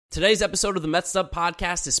Today's episode of the Mets Up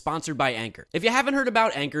Podcast is sponsored by Anchor. If you haven't heard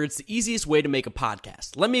about Anchor, it's the easiest way to make a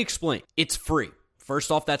podcast. Let me explain. It's free.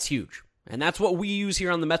 First off, that's huge. And that's what we use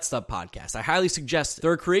here on the Mets Up Podcast. I highly suggest it.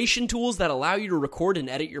 There are creation tools that allow you to record and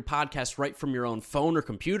edit your podcast right from your own phone or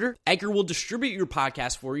computer. Anchor will distribute your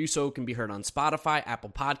podcast for you so it can be heard on Spotify,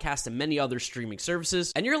 Apple Podcasts, and many other streaming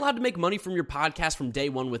services. And you're allowed to make money from your podcast from day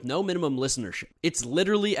one with no minimum listenership. It's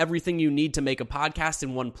literally everything you need to make a podcast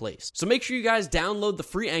in one place. So make sure you guys download the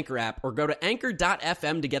free Anchor app or go to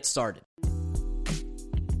anchor.fm to get started.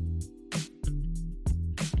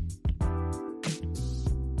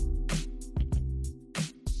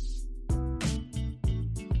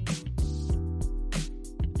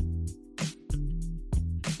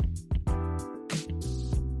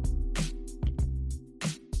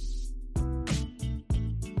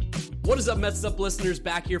 What is up, Mets Up listeners?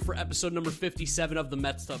 Back here for episode number 57 of the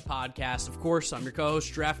Mets Up Podcast. Of course, I'm your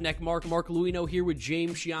co-host, Draftneck Mark Luino, here with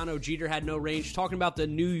James Shiano. Jeter had no range, talking about the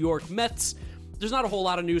New York Mets. There's not a whole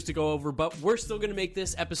lot of news to go over, but we're still going to make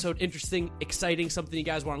this episode interesting, exciting, something you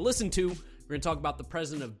guys want to listen to. We're going to talk about the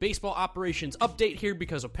President of Baseball Operations update here,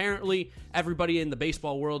 because apparently everybody in the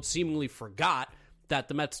baseball world seemingly forgot that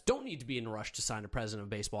the Mets don't need to be in a rush to sign a President of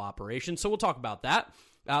Baseball Operations, so we'll talk about that.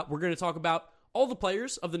 We're going to talk about all the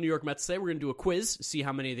players of the New York Mets today. We're going to do a quiz, see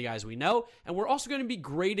how many of the guys we know, and we're also going to be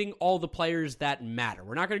grading all the players that matter.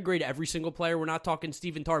 We're not going to grade every single player. We're not talking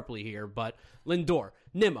Stephen Tarpley here, but Lindor,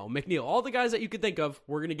 Nimmo, McNeil, all the guys that you could think of,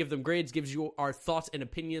 we're going to give them grades, gives you our thoughts and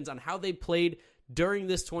opinions on how they played during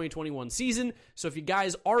this 2021 season. So if you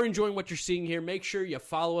guys are enjoying what you're seeing here, make sure you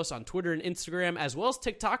follow us on Twitter and Instagram, as well as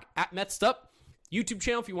TikTok, at MetsUp. YouTube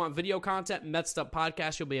channel, if you want video content, MetsUp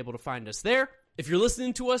Podcast, you'll be able to find us there. If you're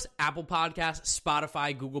listening to us, Apple Podcasts,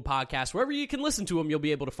 Spotify, Google Podcasts, wherever you can listen to them, you'll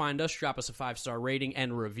be able to find us. Drop us a 5-star rating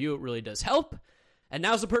and review. It really does help. And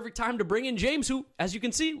now's the perfect time to bring in James, who, as you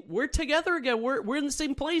can see, we're together again. We're in the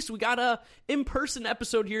same place. We got a in-person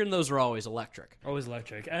episode here, and those are always electric. Always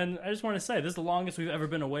electric. And I just want to say, this is the longest we've ever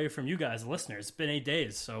been away from you guys, the listeners. It's been 8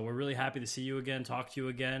 days, so we're really happy to see you again, talk to you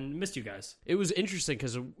again. Missed you guys. It was interesting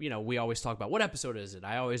because, we always talk about, what episode is it?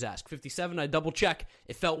 I always ask. 57, I double-check.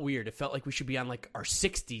 It felt weird. It felt like we should be on, our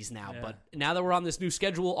 60s now. Yeah. But now that we're on this new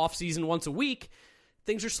schedule, off-season once a week,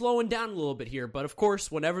 things are slowing down a little bit here, but of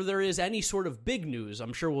course, whenever there is any sort of big news,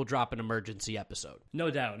 I'm sure we'll drop an emergency episode. No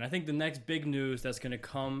doubt. And I think the next big news that's going to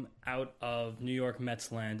come out of New York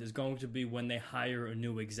Mets land is going to be when they hire a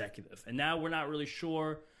new executive. And now we're not really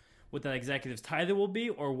sure what that executive's title will be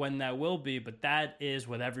or when that will be, but that is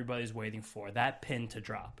what everybody's waiting for, that pin to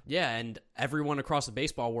drop. Yeah, and everyone across the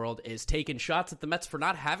baseball world is taking shots at the Mets for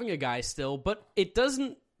not having a guy still, but it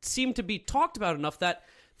doesn't seem to be talked about enough that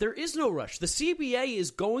there is no rush. The CBA is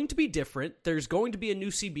going to be different. There's going to be a new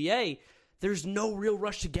CBA. There's no real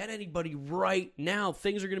rush to get anybody right now.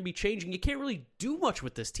 Things are going to be changing. You can't really do much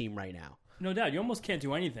with this team right now. No doubt. You almost can't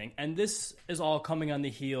do anything. And this is all coming on the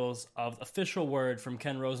heels of official word from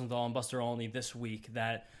Ken Rosenthal and Buster Olney this week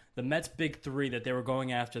that the Mets' big three that they were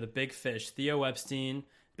going after, the big fish, Theo Epstein,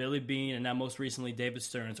 Billy Beane, and now most recently David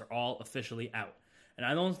Stearns, are all officially out. And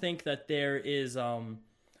I don't think that there is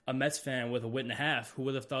a Mets fan with a wit and a half who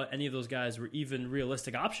would have thought any of those guys were even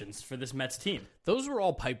realistic options for this Mets team. Those were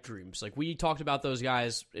all pipe dreams. We talked about those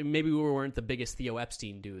guys. Maybe we weren't the biggest Theo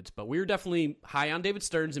Epstein dudes, but we were definitely high on David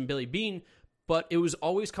Stearns and Billy Beane. But it was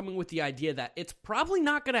always coming with the idea that it's probably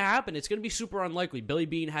not going to happen. It's going to be super unlikely. Billy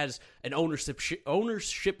Beane has an ownership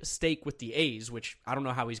stake with the A's, which I don't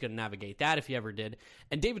know how he's going to navigate that if he ever did.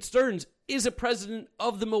 And David Stearns is a president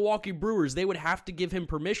of the Milwaukee Brewers. They would have to give him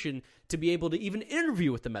permission to be able to even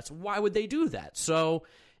interview with the Mets. Why would they do that? So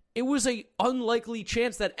it was an unlikely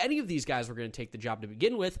chance that any of these guys were going to take the job to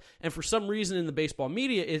begin with, and for some reason in the baseball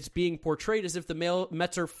media, it's being portrayed as if the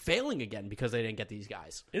Mets are failing again because they didn't get these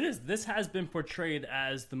guys. It is. This has been portrayed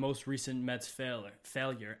as the most recent Mets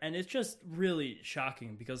failure, and it's just really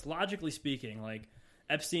shocking because logically speaking,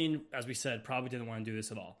 Epstein, as we said, probably didn't want to do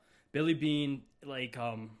this at all. Billy Beane,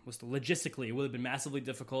 was logistically, it would have been massively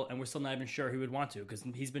difficult, and we're still not even sure he would want to because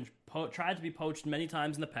he's been tried to be poached many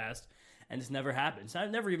times in the past, and it's never happened. It's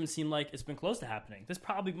never even seemed like it's been close to happening. This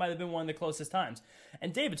probably might have been one of the closest times.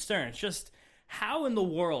 And David Stearns, just how in the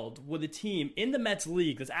world would a team in the Mets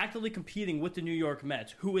league that's actively competing with the New York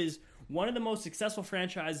Mets, who is one of the most successful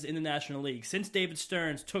franchises in the National League since David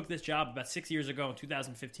Stearns took this job about 6 years ago in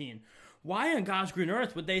 2015, why on God's green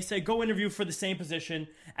earth would they say go interview for the same position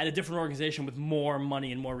at a different organization with more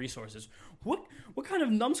money and more resources? What kind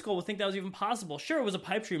of numbskull would think that was even possible? Sure, it was a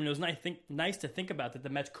pipe dream, and it was nice to think about that the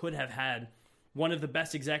Mets could have had one of the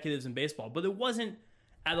best executives in baseball, but it wasn't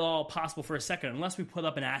at all possible for a second unless we put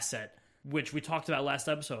up an asset which we talked about last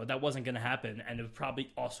episode. That wasn't going to happen, and it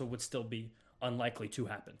probably also would still be unlikely to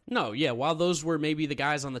happen. No, yeah, while those were maybe the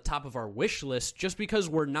guys on the top of our wish list, just because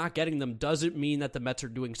we're not getting them doesn't mean that the Mets are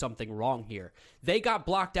doing something wrong here. They got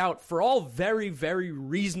blocked out for all very, very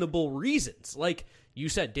reasonable reasons. Like you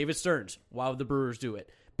said, David Stearns, why would the Brewers do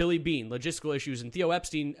it? Billy Beane, logistical issues, and Theo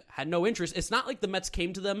Epstein had no interest. It's not like the Mets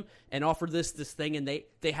came to them and offered this thing and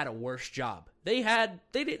they had a worse job. They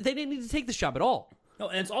didn't need to take this job at all. No,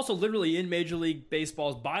 and it's also literally in Major League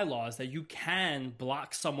Baseball's bylaws that you can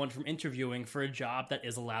block someone from interviewing for a job that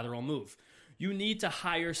is a lateral move. You need to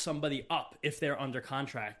hire somebody up if they're under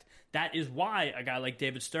contract. That is why a guy like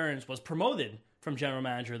David Stearns was promoted from general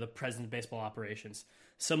manager to president of baseball operations.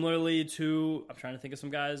 Similarly to, I'm trying to think of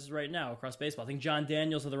some guys right now across baseball. I think John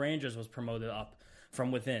Daniels of the Rangers was promoted up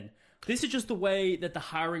from within. This is just the way that the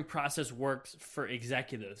hiring process works for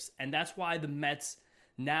executives. And that's why the Mets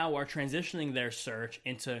now are transitioning their search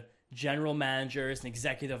into general managers and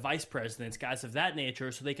executive vice presidents, guys of that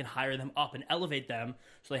nature, so they can hire them up and elevate them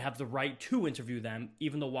so they have the right to interview them,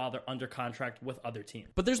 even though while they're under contract with other teams.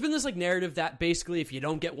 But there's been this narrative that basically if you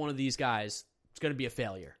don't get one of these guys, it's going to be a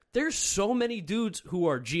failure. There's so many dudes who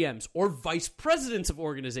are GMs or vice presidents of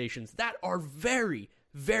organizations that are very,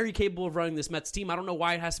 very capable of running this Mets team. I don't know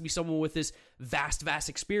why it has to be someone with this vast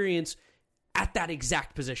experience at that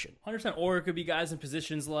exact position. 100%. Or it could be guys in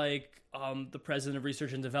positions like the president of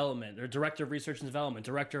research and development, or director of research and development,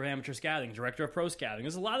 director of amateur scouting, director of pro scouting.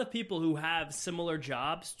 There's a lot of people who have similar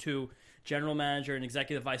jobs to general manager and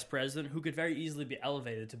executive vice president who could very easily be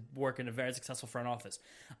elevated to work in a very successful front office.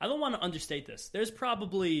 I don't want to understate this. There's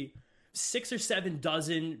probably 6 or 7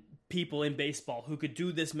 dozen people in baseball who could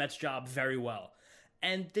do this Mets job very well.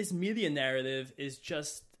 And this media narrative is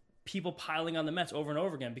just people piling on the Mets over and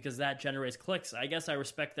over again because that generates clicks. I guess I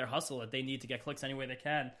respect their hustle that they need to get clicks any way they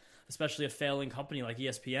can, especially a failing company like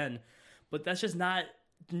ESPN. But that's just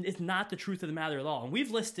it's not the truth of the matter at all. And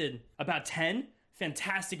we've listed about 10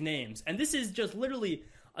 fantastic names. And this is just literally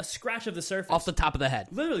a scratch of the surface. Off the top of the head.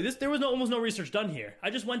 Literally, there was almost no research done here.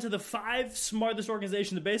 I just went to the 5 smartest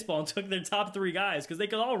organizations in baseball and took their top 3 guys because they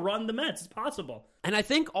could all run the Mets. It's possible. And I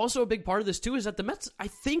think also a big part of this too is that the Mets, I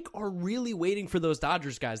think, are really waiting for those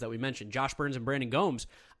Dodgers guys that we mentioned, Josh Burns and Brandon Gomes.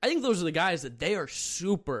 I think those are the guys that they are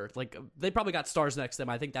super, they probably got stars next to them.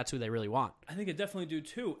 I think that's who they really want. I think it definitely do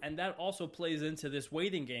too. And that also plays into this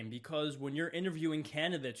waiting game because when you're interviewing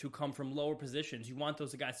candidates who come from lower positions, you want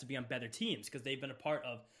those guys to be on better teams because they've been a part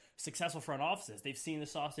of successful front offices. They've seen the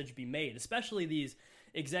sausage be made, especially these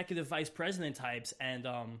executive vice president types and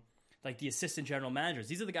like the assistant general managers.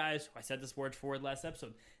 These are the guys, I said this word for word last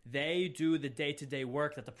episode, they do the day-to-day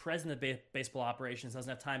work that the president of baseball operations doesn't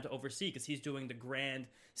have time to oversee because he's doing the grand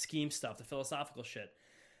scheme stuff, the philosophical shit.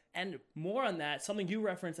 And more on that, something you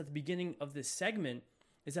referenced at the beginning of this segment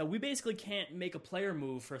is that we basically can't make a player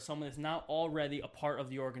move for someone that's not already a part of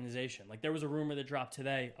the organization. Like there was a rumor that dropped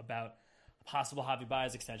today about a possible Javi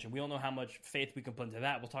Baez extension. We don't know how much faith we can put into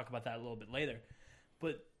that. We'll talk about that a little bit later.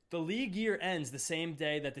 But the league year ends the same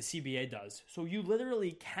day that the CBA does. So you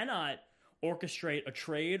literally cannot orchestrate a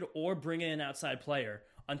trade or bring in an outside player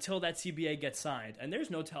until that CBA gets signed. And there's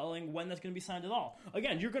no telling when that's going to be signed at all.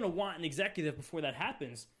 Again, you're going to want an executive before that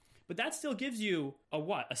happens. But that still gives you a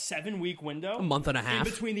 7-week window? A month and a half.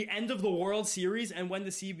 In between the end of the World Series and when the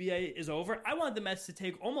CBA is over. I want the Mets to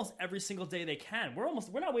take almost every single day they can. We're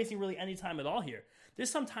not wasting really any time at all here.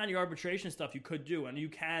 There's some tiny arbitration stuff you could do, and you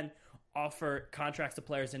can offer contracts to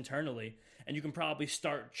players internally, and you can probably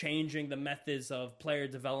start changing the methods of player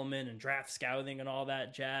development and draft scouting and all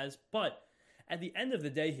that jazz. But at the end of the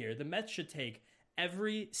day here, the Mets should take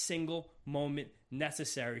every single moment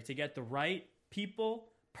necessary to get the right people,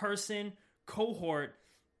 person, cohort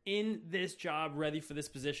in this job ready for this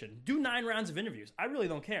position. Do 9 rounds of interviews. I really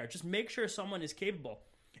don't care. Just make sure someone is capable.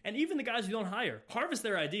 And even the guys you don't hire, harvest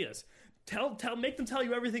their ideas. Make them tell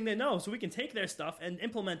you everything they know so we can take their stuff and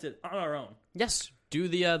implement it on our own. Yes. Do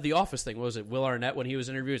the Office thing. What was it? Will Arnett, when he was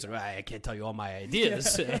interviewed, was like, I can't tell you all my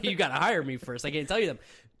ideas. You got to hire me first. I can't tell you them.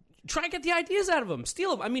 Try to get the ideas out of them.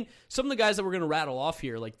 Steal them. I mean, some of the guys that we're going to rattle off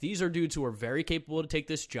here, like these are dudes who are very capable to take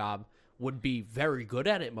this job, would be very good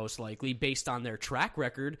at it most likely based on their track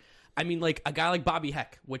record. I mean, like a guy like Bobby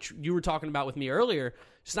Heck, which you were talking about with me earlier,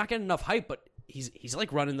 just not getting enough hype, but he's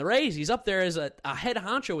like running the Rays. He's up there as a head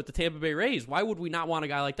honcho with the Tampa Bay Rays. Why would we not want a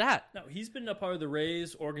guy like that? No, he's been a part of the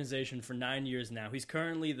Rays organization for 9 years now. He's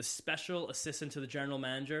currently the special assistant to the general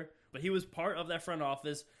manager, but he was part of that front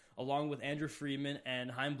office along with Andrew Friedman and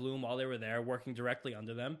Chaim Bloom while they were there, working directly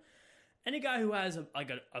under them. Any guy who has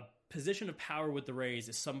a position of power with the Rays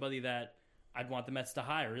is somebody that I'd want the Mets to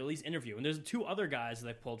hire, or at least interview. And there's 2 other guys that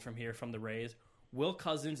I pulled from here from the Rays. Will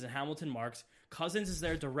Cousins and Hamilton Marks. Cousins is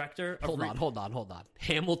their director of... Hold on.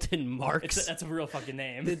 Hamilton Marks? That's a real fucking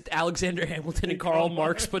name. Did Alexander Hamilton and Karl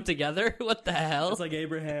Marx put together? What the hell? It's like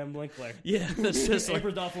Abraham Linkler. Yeah, that's just like...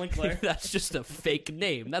 Abradolf Linkler. That's just a fake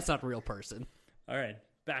name. That's not a real person. All right,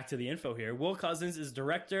 back to the info here. Will Cousins is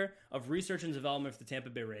Director of Research and Development for the Tampa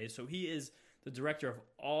Bay Rays, so he is the director of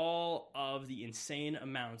all of the insane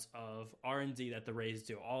amounts of R&D that the Rays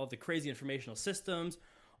do, all of the crazy informational systems,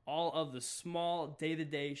 all of the small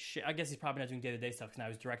day-to-day shit. I guess he's probably not doing day-to-day stuff because now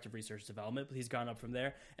he's Director of Research and Development, but he's gone up from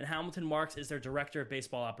there. And Hamilton Marks is their Director of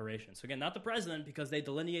Baseball Operations. So again, not the president, because they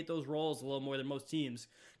delineate those roles a little more than most teams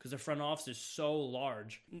because their front office is so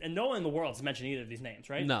large. And no one in the world has mentioned either of these names,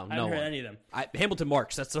 right? No, I haven't heard any of them. Hamilton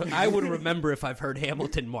Marks. I would remember if I've heard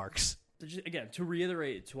Hamilton Marks. Again, to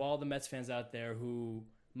reiterate to all the Mets fans out there who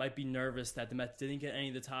might be nervous that the Mets didn't get any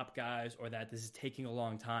of the top guys or that this is taking a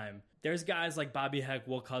long time, there's guys like Bobby Heck,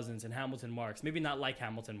 Will Cousins, and Hamilton Marks. Maybe not like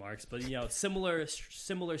Hamilton Marks, but similar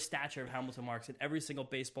stature of Hamilton Marks in every single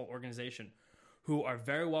baseball organization who are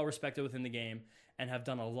very well respected within the game and have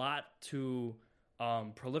done a lot to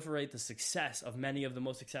proliferate the success of many of the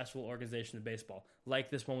most successful organizations in baseball,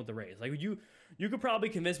 like this one with the Rays. Like you could probably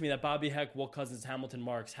convince me that Bobby Heck, Will Cousins, Hamilton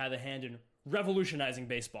Marks had a hand in revolutionizing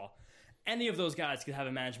baseball. Any of those guys could have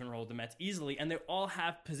a management role with the Mets easily, and they all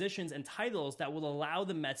have positions and titles that will allow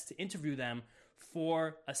the Mets to interview them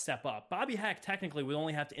for a step up. Bobby Heck technically would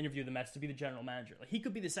only have to interview the Mets to be the general manager. Like, he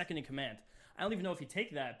could be the second in command. I don't even know if he'd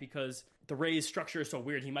take that because the Rays' structure is so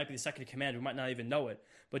weird. He might be the second in command. We might not even know it.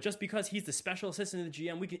 But just because he's the special assistant to the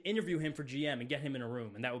GM, we can interview him for GM and get him in a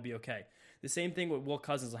room, and that would be okay. The same thing with Will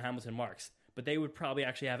Cousins and Hamilton Marks. But they would probably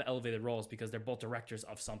actually have elevated roles because they're both directors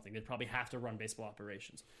of something. They'd probably have to run baseball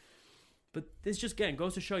operations. But this just, again,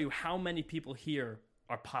 goes to show you how many people here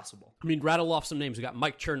are possible. I mean, rattle off some names. We got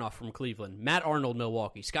Mike Chernoff from Cleveland, Matt Arnold,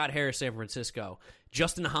 Milwaukee, Scott Harris, San Francisco,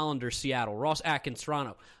 Justin Hollander, Seattle, Ross Atkins,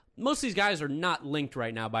 Toronto. Most of these guys are not linked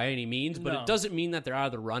right now by any means, but it doesn't mean that they're out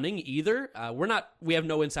of the running either. We have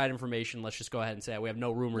no inside information. Let's just go ahead and say that. We have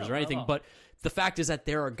no rumors or anything. But the fact is that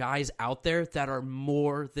there are guys out there that are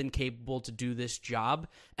more than capable to do this job.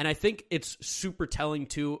 And I think it's super telling,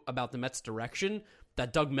 too, about the Mets' direction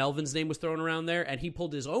that Doug Melvin's name was thrown around there, and he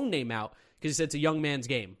pulled his own name out because he said it's a young man's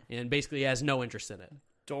game, and basically he has no interest in it.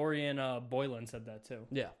 Dorian Boylan said that, too.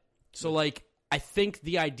 Yeah. So, I think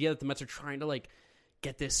the idea that the Mets are trying to,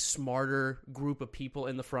 get this smarter group of people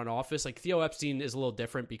in the front office, Theo Epstein is a little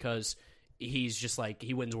different because he's just,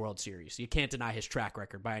 he wins World Series. You can't deny his track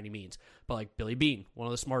record by any means. But, Billy Beane, one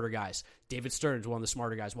of the smarter guys. David Stearns, one of the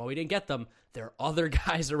smarter guys. While we didn't get them, there are other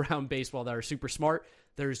guys around baseball that are super smart.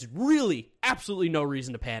 There's really absolutely no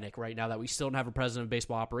reason to panic right now that we still don't have a president of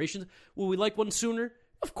baseball operations. Will we like one sooner?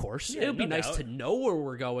 Of course. Yeah, it would be nice to know where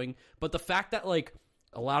we're going. But the fact that,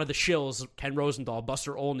 a lot of the shills, Ken Rosenthal,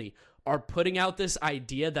 Buster Olney, are putting out this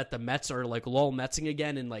idea that the Mets are, lull Metsing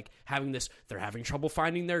again and, having this, they're having trouble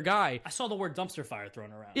finding their guy. I saw the word dumpster fire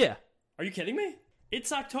thrown around. Yeah. Are you kidding me?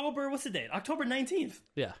 It's October, what's the date? October 19th.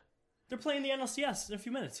 Yeah. They're playing the NLCS in a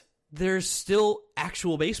few minutes. There's still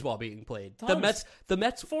actual baseball being played. The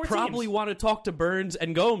Mets probably want to talk to Burns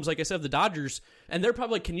and Gomes, like I said, the Dodgers, and they're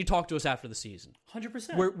probably like, "Can you talk to us after the season?"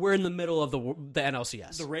 100%. We're in the middle of the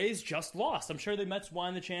NLCS. The Rays just lost. I'm sure the Mets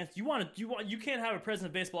wanted the chance. You can't have a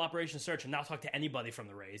president of baseball operations search and not talk to anybody from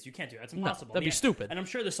the Rays. You can't do that. It's impossible. No, that'd be stupid. And I'm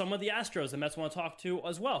sure there's some of the Astros the Mets want to talk to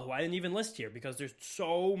as well, who I didn't even list here because there's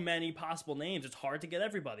so many possible names. It's hard to get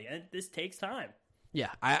everybody, and this takes time. Yeah,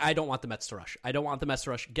 I don't want the Mets to rush. I don't want the Mets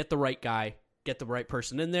to rush. Get the right guy, get the right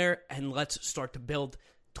person in there, and let's start to build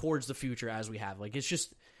towards the future as we have. It's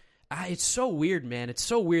just, it's so weird, man. It's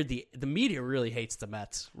so weird. The media really hates the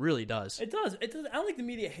Mets. Really does. It does. I don't think the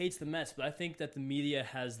media hates the Mets, but I think that the media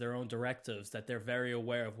has their own directives, that they're very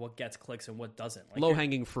aware of what gets clicks and what doesn't.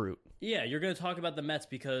 Low-hanging fruit. Yeah, you're going to talk about the Mets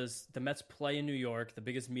because the Mets play in New York, the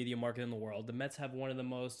biggest media market in the world. The Mets have one of the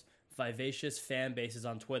most vivacious fan bases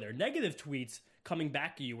on Twitter. Negative tweets coming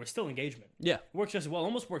back at you are still engagement. Yeah. It works just as well.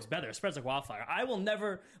 Almost works better. It spreads like wildfire. I will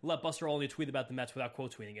never let Buster Olney tweet about the Mets without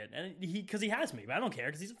quote tweeting it. And because he has me. But I don't care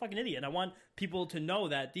because he's a fucking idiot. And I want people to know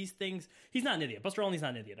that these things... He's not an idiot. Buster Olney's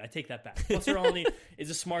not an idiot. I take that back. Buster Olney is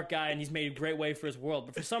a smart guy and he's made a great way for his world.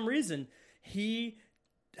 But for some reason, he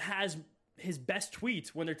has his best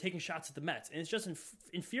tweets when they're taking shots at the Mets. And it's just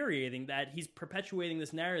infuriating that he's perpetuating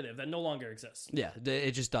this narrative that no longer exists. Yeah,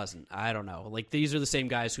 it just doesn't. I don't know. These are the same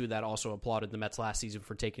guys that also applauded the Mets last season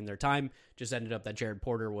for taking their time. Just ended up that Jared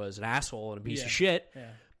Porter was an asshole and a piece of shit. Yeah.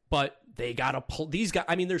 But they got to pull these guys.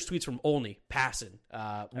 I mean, there's tweets from Olney, Passan,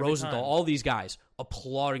 Rosenthal, all these guys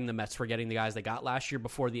applauding the Mets for getting the guys they got last year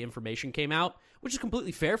before the information came out, which is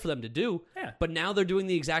completely fair for them to do. Yeah. But now they're doing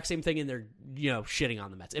the exact same thing and they're, shitting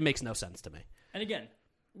on the Mets. It makes no sense to me. And again,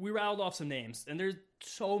 we rattled off some names, and there's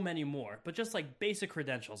so many more, but just like basic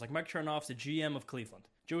credentials. Like Mike Chernoff's the GM of Cleveland.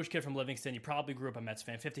 Jewish kid from Livingston. He probably grew up a Mets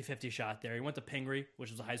fan. 50-50 shot there. He went to Pingree,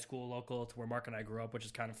 which was a high school local to where Mark and I grew up, which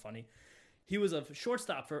is kind of funny. He was a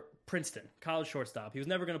shortstop for Princeton, college shortstop. He was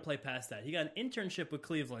never going to play past that. He got an internship with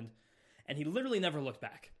Cleveland, and he literally never looked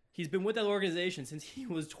back. He's been with that organization since he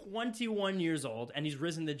was 21 years old, and he's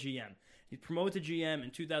risen to GM. He's promoted to GM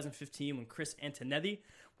in 2015 when Chris Antonetti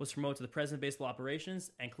was promoted to the president of baseball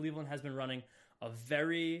operations, and Cleveland has been running a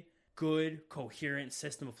very good, coherent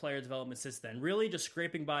system of player development since then. Really just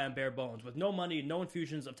scraping by on bare bones with no money, no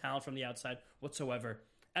infusions of talent from the outside whatsoever,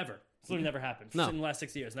 ever. It's literally never happened in the last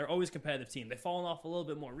 6 years. And they're always a competitive team. They've fallen off a little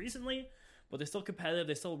bit more recently, but they're still competitive.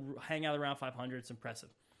 They still hang out around 500. It's impressive.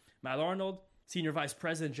 Matt Arnold, senior vice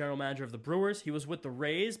president, general manager of the Brewers. He was with the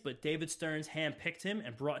Rays, but David Stearns handpicked him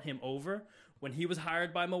and brought him over when he was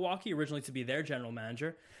hired by Milwaukee, originally to be their general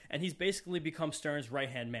manager. And he's basically become Stearns'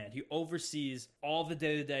 right-hand man. He oversees all the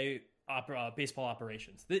day-to-day baseball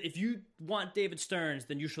operations. If you want David Stearns,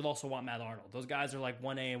 then you should also want Matt Arnold. Those guys are like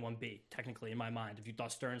 1A and 1B, technically, in my mind. If you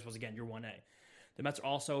thought Stearns was, again, your 1A. The Mets are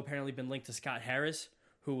also apparently been linked to Scott Harris,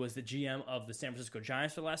 who was the GM of the San Francisco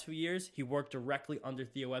Giants for the last few years. He worked directly under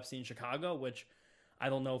Theo Epstein in Chicago, which I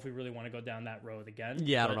don't know if we really want to go down that road again.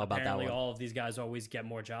 Yeah, I don't know about that one. Apparently, all of these guys always get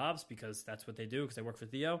more jobs because that's what they do, because they work for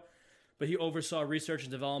Theo. But he oversaw research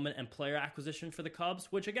and development and player acquisition for the Cubs,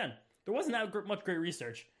 which, again, there wasn't that much great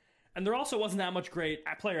research. And there also wasn't that much great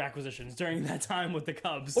player acquisitions during that time with the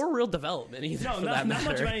Cubs. Or real development either. No, not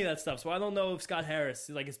much of any of that stuff. So I don't know if Scott Harris,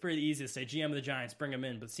 it's pretty easy to say GM of the Giants, bring him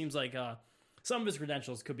in. But it seems like some of his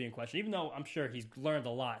credentials could be in question, even though I'm sure he's learned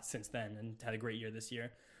a lot since then and had a great year this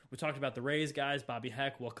year. We talked about the Rays guys, Bobby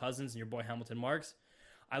Heck, Will Cousins, and your boy Hamilton Marks.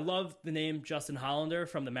 I love the name Justin Hollander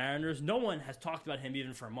from the Mariners. No one has talked about him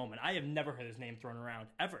even for a moment. I have never heard his name thrown around,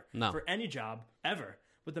 ever. No. For any job, ever.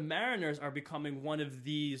 But the Mariners are becoming one of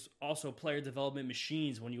these also player development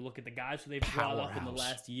machines when you look at the guys who they've brought up in the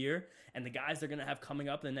last year and the guys they're going to have coming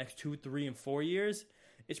up in the next 2, 3, and 4 years.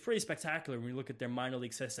 It's pretty spectacular when you look at their minor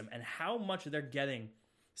league system and how much they're getting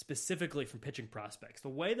specifically from pitching prospects. The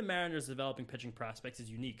way the Mariners are developing pitching prospects is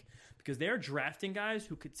unique because they're drafting guys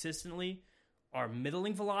who consistently are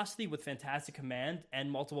middling velocity with fantastic command and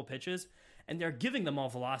multiple pitches, and they're giving them all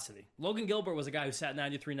velocity. Logan Gilbert was a guy who sat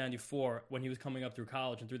 93, 94 when he was coming up through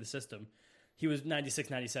college and through the system. He was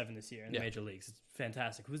 96, 97 this year in the major leagues. It's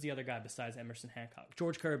fantastic. Who's the other guy besides Emerson Hancock?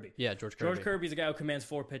 George Kirby. Yeah, George Kirby. George Kirby's a guy who commands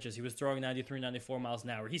 4 pitches. He was throwing 93, 94 miles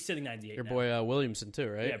an hour. He's sitting 98 Your now. boy Williamson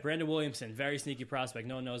too, right? Yeah, Brandon Williamson, very sneaky prospect.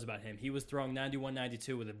 No one knows about him. He was throwing 91,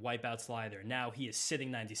 92 with a wipeout slider. Now he is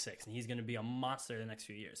sitting 96, and he's going to be a monster the next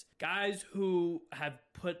few years. Guys who have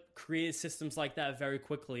created systems like that very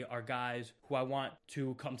quickly are guys who I want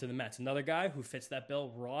to come to the Mets. Another guy who fits that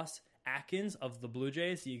bill, Ross Atkins of the Blue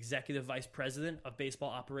Jays, the executive vice president of baseball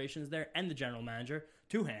operations there, and the general manager.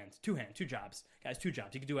 Two jobs. Guys, 2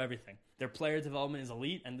 jobs. He can do everything. Their player development is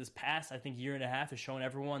elite, and this past, I think, year and a half has shown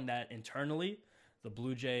everyone that internally, the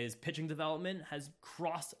Blue Jays pitching development has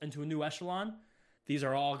crossed into a new echelon. These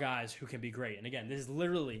are all guys who can be great. And again, this is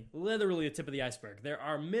literally the tip of the iceberg. There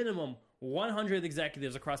are minimum 100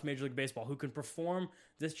 executives across Major League Baseball who can perform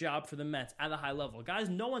this job for the Mets at a high level. Guys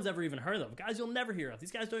no one's ever even heard of. Guys you'll never hear of.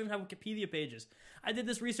 These guys don't even have Wikipedia pages. I did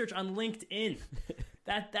this research on LinkedIn.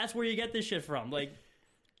 That's where you get this shit from.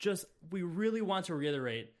 We really want to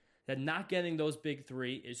reiterate that not getting those big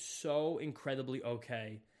 3 is so incredibly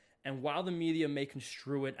okay. And while the media may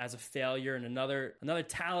construe it as a failure and another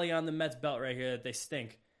tally on the Mets belt right here that they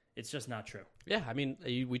stink, it's just not true. Yeah, I mean,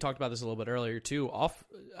 we talked about this a little bit earlier too, off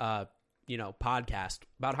podcast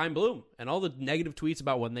about Chaim Bloom and all the negative tweets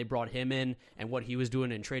about when they brought him in and what he was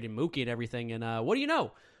doing and trading Mookie and everything. And what do you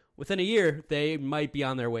know? Within a year, they might be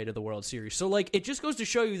on their way to the World Series. So, it just goes to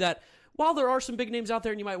show you that while there are some big names out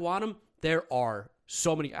there and you might want them, there are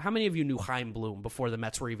so many. How many of you knew Chaim Bloom before the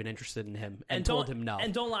Mets were even interested in him and told him no?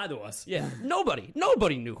 And don't lie to us. Yeah, nobody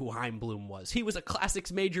knew who Chaim Bloom was. He was a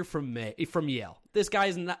classics major from Yale. This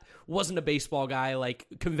guy wasn't a baseball guy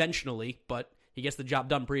conventionally, but he gets the job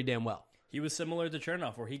done pretty damn well. He was similar to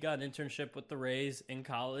Chernoff, where he got an internship with the Rays in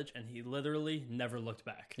college, and he literally never looked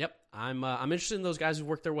back. Yep, I'm interested in those guys who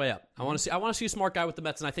work their way up. I want to see a smart guy with the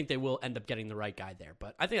Mets, and I think they will end up getting the right guy there.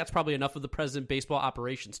 But I think that's probably enough of the President Baseball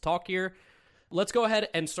Operations talk here. Let's go ahead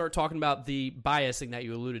and start talking about the biasing that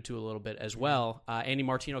you alluded to a little bit as well. Andy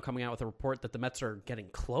Martino coming out with a report that the Mets are getting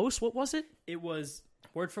close. What was it? It was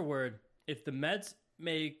Word for word, if the Mets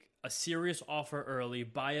make a serious offer early,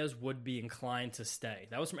 Baez would be inclined to stay.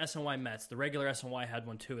 That was from SNY Mets. The regular SNY had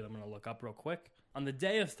one too that I'm going to look up real quick. On the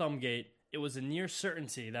day of Thumbgate, it was a near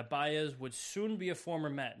certainty that Baez would soon be a former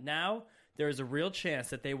Met. Now, there is a real chance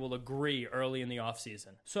that they will agree early in the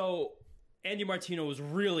offseason. So, Andy Martino was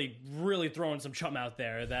really, really throwing some chum out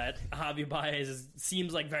there that Javi Baez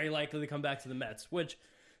seems like very likely to come back to the Mets, which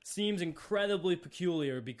seems incredibly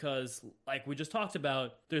peculiar because, like we just talked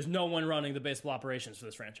about, there's no one running the baseball operations for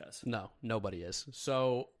this franchise. No, nobody is.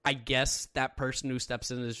 So I guess that person who steps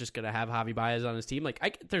in is just going to have Javi Baez on his team.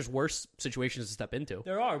 Like, there's worse situations to step into.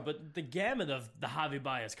 There are, but the gamut of the Javi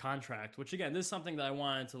Baez contract, which again, this is something that I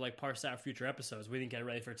wanted to like parse out future episodes. We didn't get it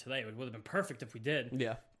ready for today. It would have been perfect if we did.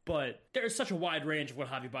 Yeah. But there's such a wide range of what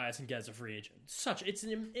Javi Baez can get as a free agent. It's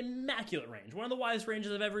an immaculate range. One of the widest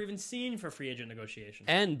ranges I've ever even seen for free agent negotiations.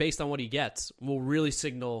 And based on what he gets, will really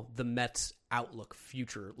signal the Mets' outlook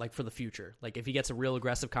future, like for the future. Like if he gets a real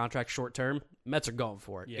aggressive contract short term, Mets are going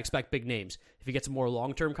for it. Yeah. Expect big names. If he gets a more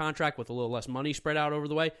long-term contract with a little less money spread out over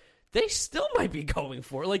the way, they still might be going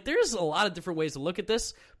for it. Like there's a lot of different ways to look at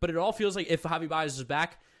this, but it all feels like if Javi Baez is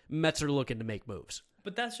back, Mets are looking to make moves.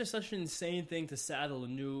 But that's just such an insane thing to saddle a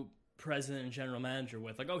new president and general manager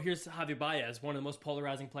with. Like, oh, here's Javi Baez, one of the most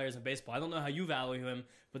polarizing players in baseball. I don't know how you value him,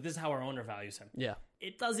 but this is how our owner values him. Yeah.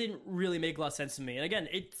 It doesn't really make a lot of sense to me. And again,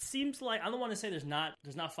 it seems like, I don't want to say there's not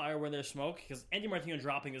fire where there's smoke, because Andy Martino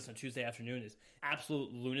dropping this on Tuesday afternoon is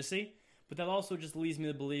absolute lunacy. But that also just leads me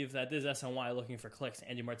to believe that this SNY looking for clicks.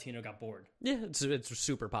 Andy Martino got bored. Yeah, it's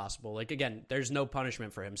super possible. Like, again, there's no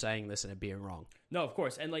punishment for him saying this and it being wrong. No, of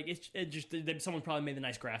course. And, like, it just someone probably made a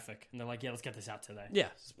nice graphic. And they're like, yeah, let's get this out today. Yeah,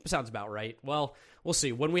 sounds about right. Well, we'll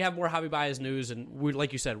see. When we have more Javi Baez news, and we,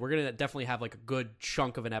 like you said, we're going to definitely have, like, a good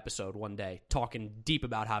chunk of an episode one day talking deep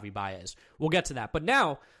about Javi Baez. We'll get to that. But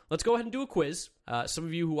now, let's go ahead and do a quiz. Some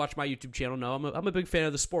of you who watch my YouTube channel know I'm a big fan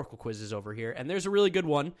of the Sporkle quizzes over here, and there's a really good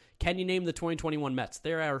one. Can you name the 2021 Mets?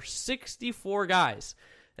 There are 64 guys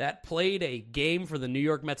that played a game for the New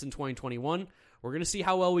York Mets in 2021. We're going to see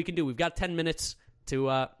how well we can do. We've got 10 minutes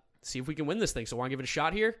to see if we can win this thing, so want to give it a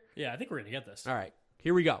shot here? Yeah, I think we're going to get this. All right,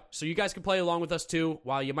 here we go. So you guys can play along with us, too.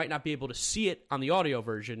 While you might not be able to see it on the audio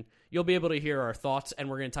version, you'll be able to hear our thoughts, and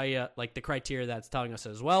we're going to tell you like the criteria that's telling us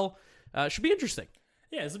as well. Should be interesting.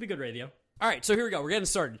 Yeah, this will be good radio. All right, so here we go. We're getting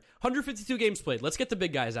started. 152 games played. Let's get the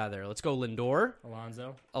big guys out of there. Let's go Lindor.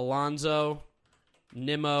 Alonso.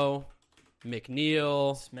 Nimmo.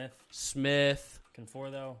 McNeil. Smith.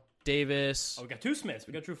 Conforto. Davis. Oh, we got two Smiths.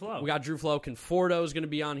 We got Drew Flow. Conforto is going to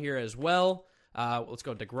be on here as well. Let's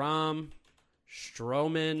go DeGrom.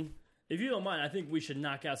 Stroman. If you don't mind, I think we should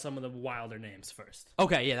knock out some of the wilder names first.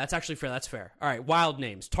 Okay, yeah, that's actually fair. That's fair. All right, wild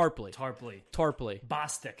names. Tarpley.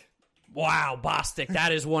 Bostic. Wow, Bostic.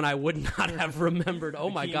 That is one I would not have remembered. Oh,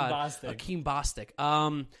 my God. Akeem Bostic.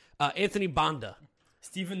 Anthony Banda.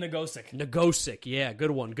 Stephen Nagosic. Yeah,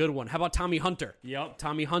 good one. How about Tommy Hunter? Yep.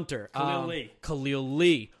 Tommy Hunter. Khalil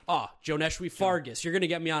Lee. Oh, Joe Neshwe Fargas. You're going to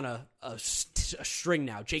get me on a string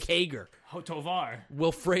now. Jake Hager. Tovar.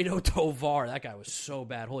 Wilfredo Tovar. That guy was so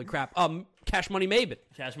bad. Holy crap. Cash Money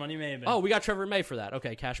Maben. Oh, we got Trevor May for that.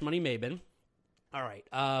 Okay, Cash Money Maben. All right.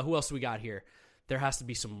 Who else do we got here? There has to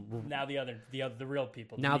be some. Now the real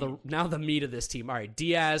people. Now the meat of this team. All right,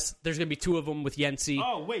 Diaz. There's gonna be two of them with Yency.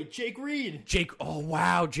 Oh wait, Jake Reed. Oh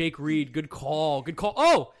wow, Jake Reed. Good call.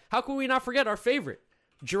 Oh, how can we not forget our favorite,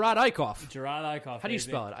 Gerard Eickhoff. How do you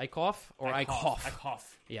spell it? Eickhoff or Eickhoff? Eickhoff.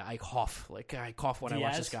 Yeah, Eickhoff. Like I cough when Diaz? I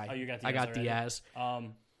watch this guy. Oh, you got Diaz. I got already. Diaz.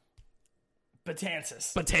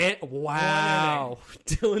 Betances. Wow.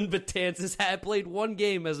 Dylan Betances had played one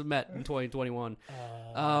game as a Met in 2021.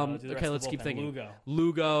 Okay, let's keep thinking.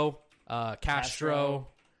 Lugo, Castro,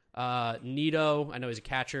 Nito. I know he's a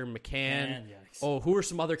catcher. McCann. Oh, who are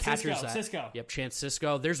some other catchers? Cisco. Yep, Chance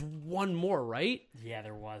Cisco. There's one more, right? Yeah,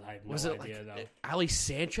 there was. I have no idea, though. Ali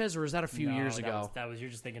Sanchez, or was that a few years ago? You're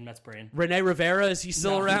just thinking Mets brain. Rene Rivera, is he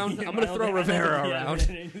still around? I'm going to throw Rivera around.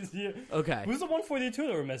 Okay. Who's the 142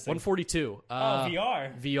 that we're missing? 142.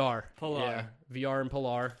 VR. Pilar. Yeah, VR and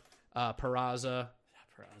Pilar. Peraza.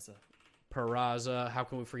 How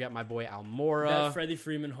can we forget my boy Almora? That Freddie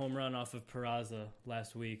Freeman home run off of Peraza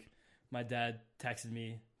last week. My dad texted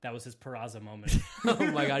me. That was his Peraza moment. Oh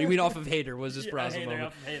my God! You mean off of Hader was his Peraza moment?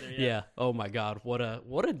 Off of Hader, yeah. Oh my God! What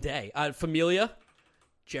a day! Familia,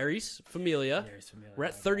 Jerry's Familia. We're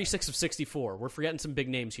at 36 of 64. We're forgetting some big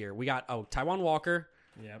names here. We got Taijuan Walker.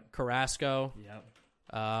 Yep. Carrasco. Yep.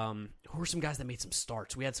 Who are some guys that made some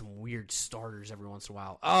starts? We had some weird starters every once in a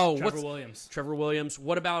while. Oh, Trevor Williams. Trevor Williams.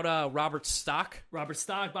 What about Robert Stock? Robert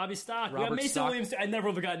Stock, Bobby Stock. We Robert got Mason Stock. Williams. I never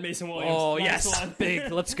would have gotten Mason Williams. Oh, Nice yes. one.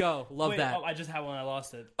 Big. Let's go. Love Wait, that. Oh, I just had one. I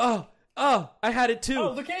lost it. Oh, I had it too.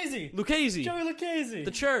 Oh, Lucchese. Lucchese. Joey Lucchese.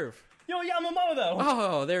 The Cherv. Yo, Yamamoto.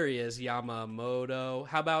 Oh, there he is. Yamamoto.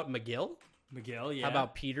 How about McGill? Miguel, yeah. How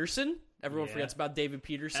about Peterson? Everyone Yeah. forgets about David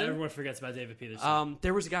Peterson. Everyone forgets about David Peterson.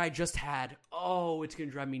 There was a guy I just had. Oh, it's going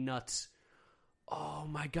to drive me nuts. Oh,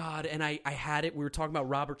 my God. And I had it. We were talking about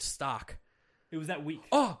Robert Stock. It was that week.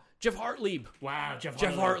 Oh, Jeff Hartlieb. Wow, Jeff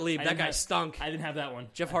Hartlieb. I That didn't guy have- stunk. I didn't have that one.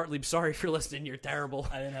 Jeff Hartlieb, sorry if you're listening. You're terrible.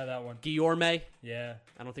 I didn't have that one. Guillorme. Yeah.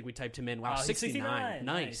 I don't think we typed him in. Wow, He's 69. 69.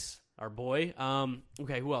 Nice. Our boy.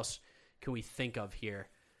 Okay, who else can we think of here?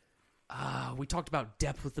 We talked about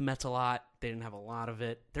depth with the Mets a lot. They didn't have a lot of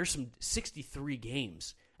it. There's some 63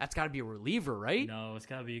 games. That's got to be a reliever, right? No, it's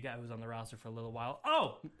got to be a guy who's on the roster for a little while.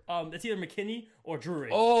 Oh, it's either McKinney or Drury.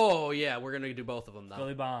 Oh, yeah, we're going to do both of them, though.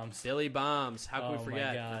 Billy Bombs. Billy Bombs. How can Oh, we my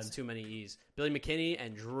forget? God. That's too many E's. Billy McKinney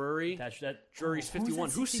and Drury. Drury's Oh, 51.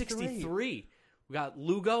 Who's 63? We got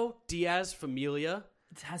Lugo, Diaz, Familia.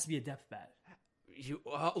 It has to be a depth bat.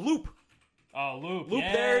 Loop. Oh, Loop. Loop,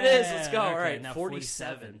 Yeah. there it is. Let's go. Okay, All right, now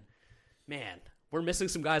 47. Man, we're missing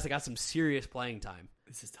some guys that got some serious playing time.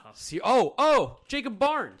 This is tough. Jacob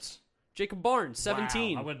Barnes. Jacob Barnes,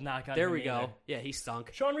 17. Wow, I would have not gotten There him we go. either. Yeah, he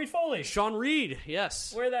stunk. Sean Reed Foley. Sean Reed,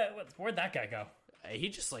 yes. Where'd that guy go? He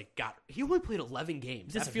just he only played 11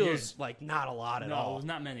 games. That Disappeared. feels like not a lot at No, all.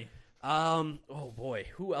 not many. Oh boy,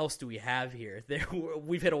 who else do we have here?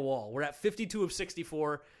 We've hit a wall. We're at 52 of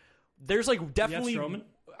 64. There's definitely. You have Stroman?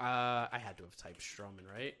 I had to have typed Stroman,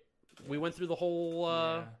 right? We went through the whole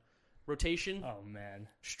rotation. Oh man,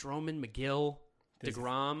 Stroman, McGill,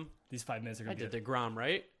 DeGrom. these 5 minutes are I gonna be. did DeGrom,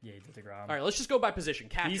 right? Yeah, you did DeGrom. All right, let's just go by position.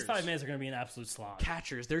 Catchers. These 5 minutes are gonna be an absolute slog.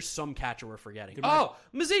 Catchers. There's some catcher we're forgetting. There might-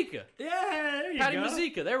 Mazika. Yeah, there you Patty go.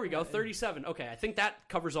 Mazika. There we go. 37. Okay, I think that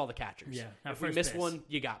covers all the catchers. Yeah. Now If we first missed base. one,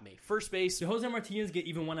 you got me. First base. Did Jose Martinez get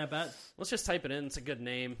even one at bat? Let's just type it in. It's a good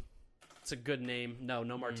name. It's a good name. No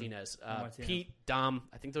Martinez. Martinez. Pete, Dom.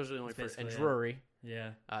 I think those are the only first. And basically, Drury.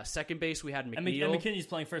 Yeah. Second base, we had And McNeil. McKinney's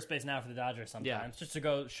playing first base now for the Dodgers sometimes, just to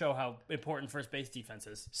go show how important first base defense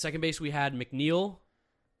is. Second base, we had McNeil,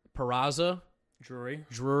 Peraza,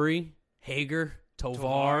 Drury. Hager, Tovar.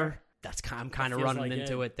 Tovar. I'm kind of feels running like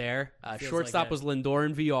into it there. Feels Shortstop like it. was Lindor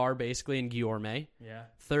and VR, basically, and Guillorme. Yeah.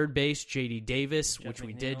 Third base, JD Davis, Jeff which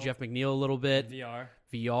we did. McNeil. Jeff McNeil a little bit.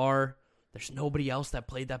 VR. There's nobody else that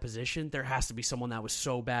played that position. There has to be someone that was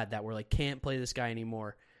so bad that we're like, can't play this guy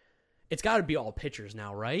anymore. It's got to be all pitchers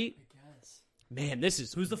now, right? I guess. Man, this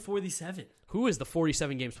is... Who's the 47? Who is the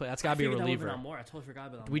 47 games played? That's got to be a reliever. I totally forgot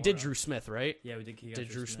about that. We did Drew Smith, right? Yeah, we did. Did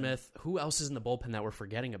Drew Smith. Who else is in the bullpen that we're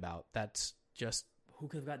forgetting about? That's just Who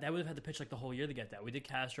could have got that? Would have had to pitch like the whole year to get that. We did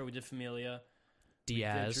Castro. We did Familia. We did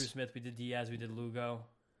Diaz. Drew Smith. We did Diaz. We did Lugo.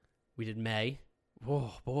 We did May.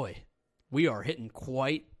 Oh, boy. We are hitting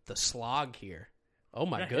quite the slog here. Oh,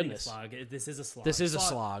 my We're not hitting a goodness. slog. This is a slog. This is a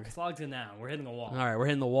slog. Slog's in now. We're hitting the wall. All right, we're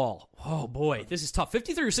hitting the wall. Oh, boy. This is tough.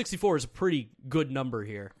 53 or 64 is a pretty good number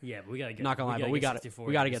here. Yeah, but we gotta get. Not going to lie, but we got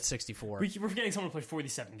to get 64. We're getting someone to play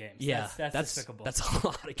 47 games. Yeah, that's despicable. That's a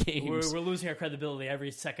lot of games. We're losing our credibility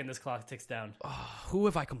every second this clock ticks down. Who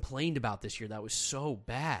have I complained about this year that was so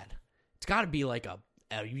bad? It's got to be like a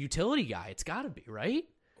utility guy. It's got to be, right?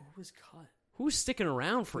 Who was cut? Who's sticking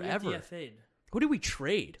around forever? Who DFA'd? Who did we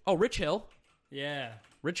trade? Oh, Rich Hill. Yeah.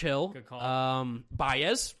 Rich Hill. Good call.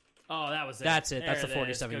 Baez. Oh, that was it. That's it. That's the There it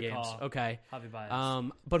is. 47 Good games. call. Okay. Javi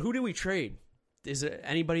Baez. But who did we trade? Is it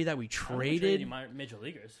anybody that we traded? Major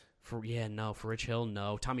leaguers. For Rich Hill,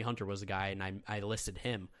 no. Tommy Hunter was the guy, and I listed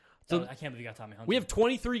him. I can't believe you got Tommy Hunter. We have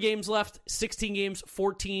 23 games left, 16 games,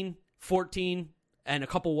 14, and a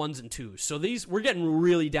couple ones and twos. So we're getting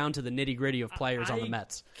really down to the nitty gritty of players on the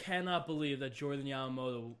Mets. Cannot believe that Jordan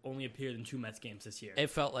Yamamoto only appeared in 2 Mets games this year.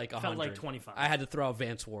 It felt like 100. Felt like 25. I had to throw out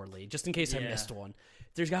Vance Worley just in case I Yeah. missed one.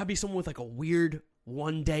 There's got to be someone with like a weird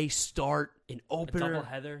one-day start, an opener,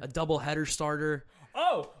 a doubleheader starter.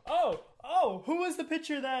 Oh! Who was the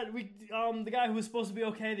pitcher that the guy who was supposed to be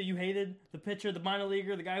okay that you hated? The pitcher, the minor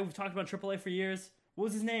leaguer, the guy who talked about AAA for years. What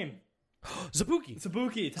was his name? Zapuki.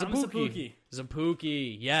 Thomas Zapuki.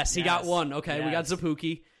 Zapuki. Yes, he Yes. got one. Okay, we got Yes.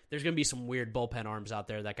 Zapuki. There's going to be some weird bullpen arms out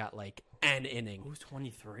there that got like an inning. Who's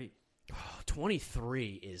 23?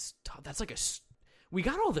 23 is tough. That's like we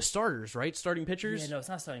got all the starters, right? Starting pitchers? Yeah, no, it's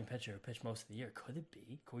not starting pitcher who pitched most of the year. Could it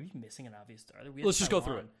be? Could we be missing an obvious starter? Let's just go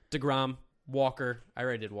through it. DeGrom, Walker. I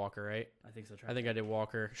already did Walker, right? I think so. I think I did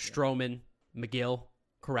Walker. Stroman, McGill,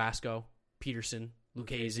 Carrasco, Peterson,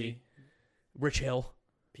 Lucchese, Rich Hill.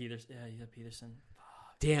 Yeah, you got Peterson.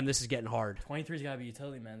 Damn, this is getting hard. 23's got to be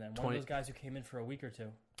utility man then. One of those guys who came in for a week or two.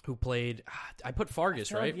 Who played? I put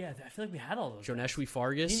Fargas, right? I feel like we had all those. Joneshwi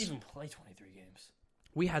Fargas. He didn't even play 23 games.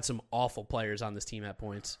 We had some awful players on this team at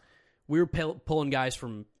points. We were pulling guys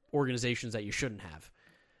from organizations that you shouldn't have.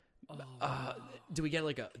 Do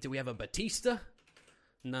we have a Batista?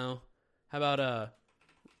 No. How about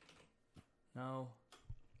No.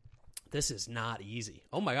 This is not easy.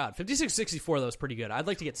 Oh my God, 56-64 though is pretty good. I'd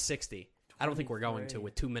like to get 60. I don't think we're going to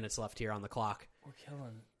with 2 minutes left here on the clock. We're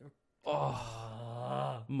killing.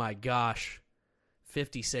 Oh my gosh,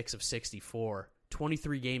 56 of 64.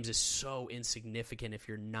 23 games is so insignificant if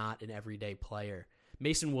you're not an everyday player.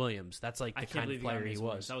 Mason Williams, that's like the kind of player he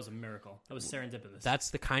was. That was a miracle. That was serendipitous. That's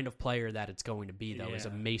the kind of player that it's going to be, though, is a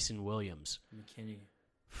Mason Williams. McKinney.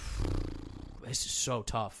 This is so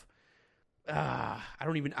tough. I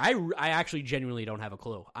actually genuinely don't have a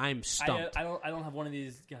clue. I'm stumped. I don't have one of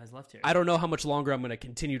these guys left here. I don't know how much longer I'm going to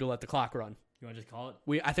continue to let the clock run. You want to just call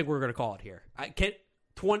it? I think we're going to call it here.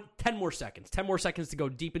 10 more seconds. 10 more seconds to go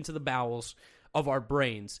deep into the bowels of our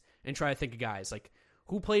brains and try to think of guys. Like,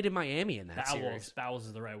 who played in Miami in that series? Bowels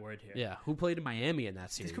is the right word here. Yeah, who played in Miami in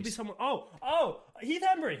that series? This could be someone. Heath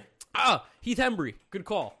Hembry. Heath Hembry. Good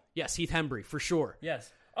call. Yes, Heath Hembry, for sure.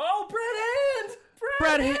 Yes. Oh, Brad Hand!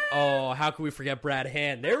 Brad Hand. Oh, how can we forget Brad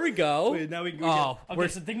Hand? There we go. Wait, now we can okay,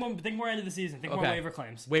 so think more end of the season. Think more waiver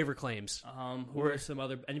claims. Waiver claims. Who are some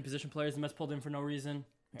other any position players the Mets pulled in for no reason?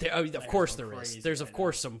 Of course there is. There's of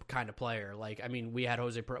course some kind of player. Like, I mean, we had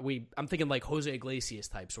I'm thinking like Jose Iglesias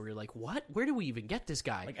types where you're like, what? Where do we even get this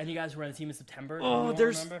guy? Like any guys who were on the team in September?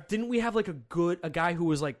 Didn't we have like a guy who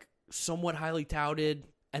was like somewhat highly touted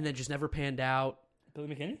and then just never panned out? Billy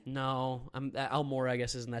McKinney? No, Elmore, I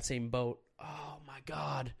guess, is in that same boat. Oh my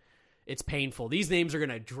God, it's painful. These names are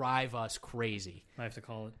gonna drive us crazy. I have to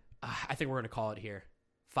call it. I think we're gonna call it here.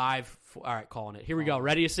 5, 4, all right, calling it. Here we go.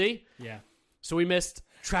 Ready to see? Yeah. So we missed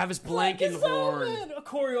Travis Blankenhorn.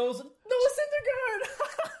 Corios. Noah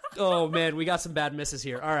Syndergaard. Oh, man, we got some bad misses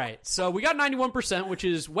here. All right, so we got 91%, which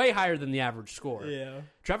is way higher than the average score. Yeah.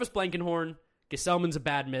 Travis Blankenhorn, Gesellman's a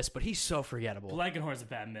bad miss, but he's so forgettable. Blankenhorn's a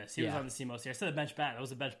bad miss. He was on the team most year. I said a bench bat. That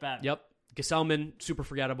was a bench bat. Yep. Gesellman, super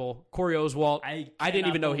forgettable. Corey Oswalt, I didn't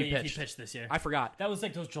even know he pitched. He pitched this year. I forgot. That was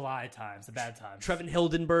like those July times, the bad times. Trevin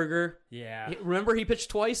Hildenberger. Yeah. Remember he pitched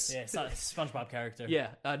twice? Yeah, SpongeBob character.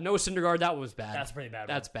 Yeah. Noah Syndergaard, that was bad. That's pretty bad.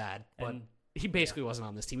 That's bad. But he basically wasn't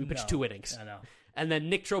on this team. He pitched 2 innings. I know. And then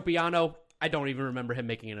Nick Tropiano, I don't even remember him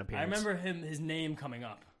making an appearance. I remember his name coming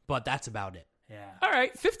up. But that's about it. Yeah. All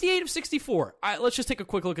right, 58 of 64. All right, let's just take a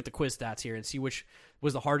quick look at the quiz stats here and see which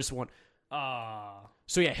was the hardest one.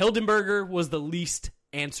 So yeah, Hildenberger was the least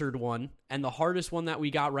answered one, and the hardest one that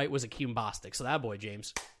we got right was Akeem Bostic. So that boy,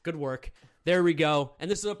 James, good work. There we go.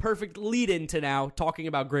 And this is a perfect lead-in to now talking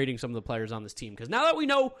about grading some of the players on this team. Because now that we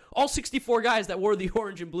know all 64 guys that wore the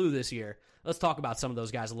orange and blue this year, let's talk about some of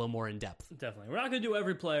those guys a little more in depth. Definitely. We're not going to do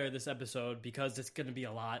every player this episode because it's going to be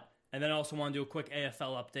a lot. And then I also want to do a quick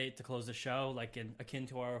AFL update to close the show, like akin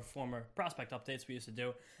to our former prospect updates we used to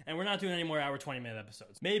do. And we're not doing any more hour 20-minute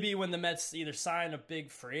episodes. Maybe when the Mets either sign a big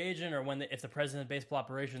free agent or if the president of baseball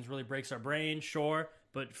operations really breaks our brain, sure.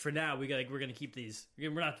 But for now, we're gonna keep these. We're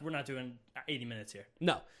not doing 80 minutes here.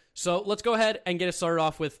 No. So let's go ahead and get it started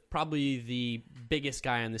off with probably the biggest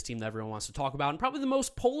guy on this team that everyone wants to talk about, and probably the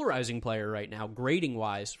most polarizing player right now, grading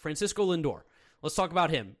wise, Francisco Lindor. Let's talk about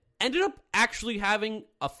him. Ended up actually having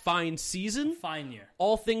a fine season. Fine year.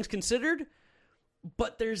 All things considered.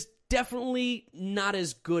 But there's definitely not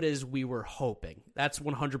as good as we were hoping. That's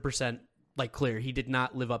 100% clear. He did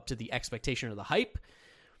not live up to the expectation or the hype.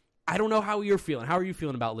 I don't know how you're feeling. How are you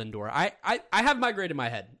feeling about Lindor? I have my grade in my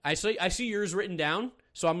head. I see yours written down,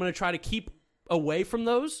 so I'm going to try to keep away from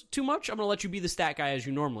those too much. I'm going to let you be the stat guy as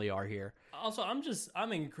you normally are here. Also,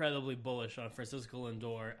 I'm incredibly bullish on Francisco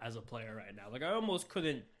Lindor as a player right now. I almost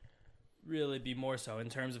couldn't really be more so in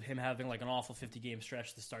terms of him having an awful 50-game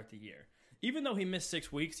stretch to start the year. Even though he missed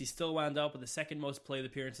 6 weeks, he still wound up with the second most played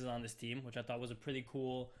appearances on this team, which I thought was a pretty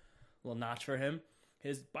cool little notch for him.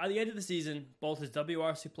 By the end of the season, both his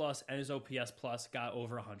WRC plus and his OPS plus got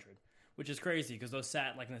over 100, which is crazy because those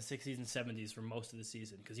sat in the 60s and 70s for most of the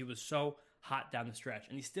season because he was so hot down the stretch.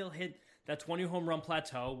 And he still hit that 20 home run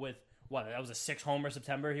plateau with, that was a 6-homer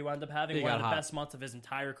September he wound up having, one of the best months of his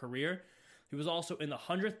entire career. He was also in the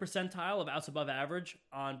 100th percentile of outs above average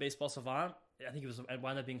on Baseball Savant. I think it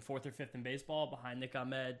wound up being 4th or 5th in baseball behind Nick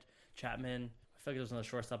Ahmed, Chapman. I feel like there was another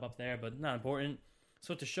shortstop up there, but not important.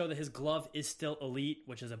 So to show that his glove is still elite,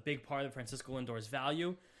 which is a big part of Francisco Lindor's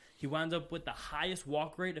value, he wound up with the highest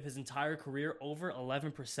walk rate of his entire career, over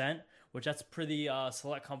 11%, which that's pretty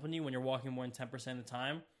select company when you're walking more than 10% of the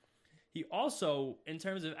time. He also, in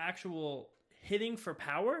terms of actual hitting for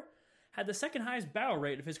power, had the second highest barrel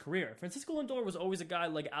rate of his career. Francisco Lindor was always a guy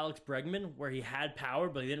like Alex Bregman, where he had power,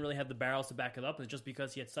 but he didn't really have the barrels to back it up. And it's just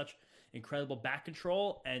because he had such incredible back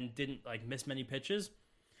control and didn't miss many pitches.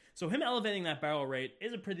 So him elevating that barrel rate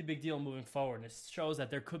is a pretty big deal moving forward. And it shows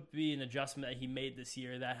that there could be an adjustment that he made this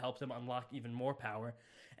year that helped him unlock even more power.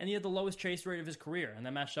 And he had the lowest chase rate of his career, and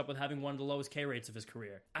that matched up with having one of the lowest K rates of his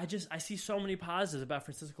career. I see so many positives about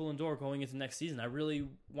Francisco Lindor going into next season. I really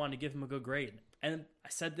want to give him a good grade. And I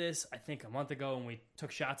said this, I think, a month ago when we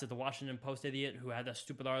took shots at the Washington Post idiot who had that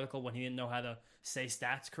stupid article when he didn't know how to say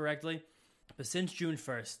stats correctly. But since June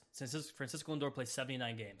 1st, since Francisco Lindor played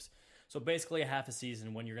 79 games, so basically a half a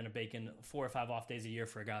season when you're going to bake in 4 or 5 off days a year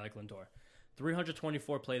for a guy like Lindor.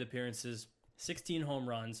 324 plate appearances, 16 home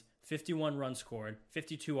runs, 51 runs scored,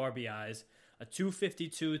 52 RBIs, a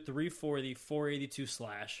 252, 340, 482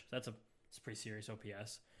 slash. That's a pretty serious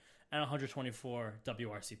OPS. And 124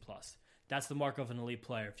 WRC+. That's the mark of an elite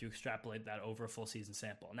player if you extrapolate that over a full season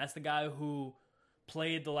sample. And that's the guy who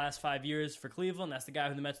played the last 5 years for Cleveland. That's the guy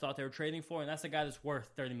who the Mets thought they were trading for. And that's the guy that's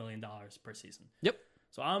worth $30 million per season. Yep.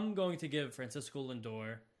 So I'm going to give Francisco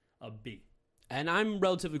Lindor a B. And I'm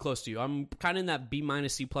relatively close to you. I'm kind of in that B-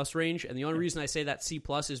 C+ range. And the only reason I say that C+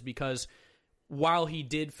 is because while he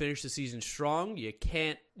did finish the season strong, you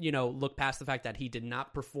can't, look past the fact that he did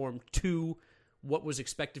not perform to what was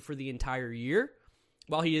expected for the entire year.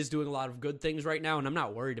 While he is doing a lot of good things right now, and I'm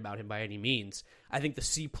not worried about him by any means, I think the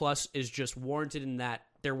C+ is just warranted in that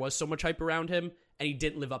there was so much hype around him, and he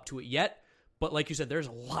didn't live up to it yet. But like you said, there's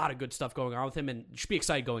a lot of good stuff going on with him, and you should be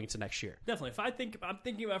excited going into next year. Definitely. I'm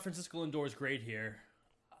thinking about Francisco Lindor's grade here.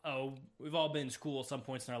 Oh, we've all been in school at some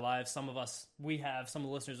points in our lives. Some of us, some of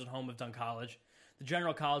the listeners at home have done college. The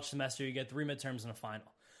general college semester, you get 3 midterms and a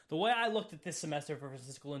final. The way I looked at this semester for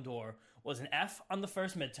Francisco Lindor was an F on the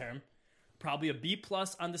first midterm, probably a B+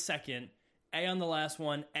 on the second, A on the last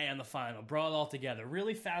one, A on the final. Brought it all together.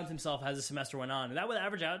 Really found himself as the semester went on, and that would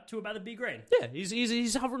average out to about a B grade. Yeah,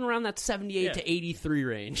 he's hovering around that 78 to 83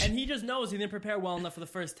 range. And he just knows he didn't prepare well enough for the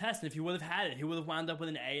first test, and if he would have had it, he would have wound up with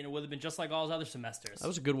an A, and it would have been just like all his other semesters. That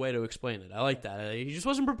was a good way to explain it. I like that. He just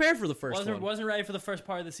wasn't prepared for the first one. Wasn't ready for the first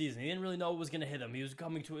part of the season. He didn't really know what was going to hit him.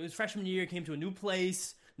 It was freshman year, came to a new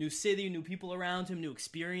place, new city, new people around him, new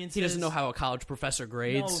experiences. He doesn't know how a college professor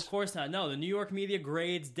grades. No, of course not. No, the New York media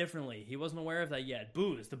grades differently. He wasn't aware of that yet.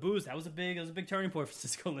 The booze, that was a big turning point for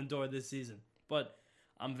Francisco Lindor this season. But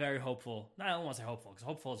I'm very hopeful. I don't want to say hopeful, because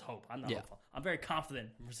hopeful is hope. I'm not hopeful. I'm very confident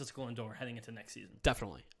in Francisco Lindor heading into next season.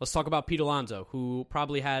 Definitely. Let's talk about Pete Alonso, who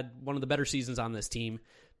probably had one of the better seasons on this team.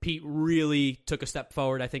 Pete really took a step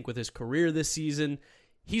forward, I think, with his career this season.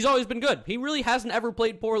 He's always been good. He really hasn't ever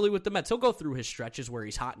played poorly with the Mets. He'll go through his stretches where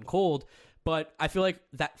he's hot and cold, but I feel like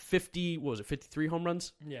that 53 home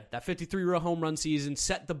runs? Yeah. That 53 home run season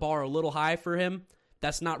set the bar a little high for him.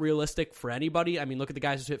 That's not realistic for anybody. I mean, look at the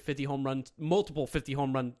guys who hit 50 home runs, multiple 50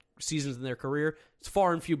 home run seasons in their career. It's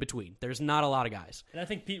far and few between. There's not a lot of guys. And I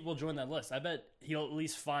think Pete will join that list. I bet he'll at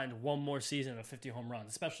least find one more season of 50 home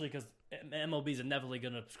runs, especially because MLB's inevitably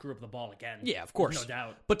going to screw up the ball again. Yeah, of course. No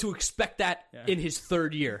doubt. But to expect that in his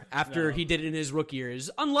third year after he did it in his rookie year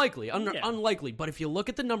is unlikely. Unlikely. But if you look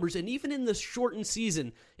at the numbers, and even in the shortened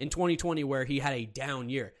season in 2020 where he had a down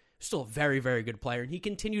year, still a very, very good player. And he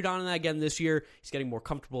continued on that again this year. He's getting more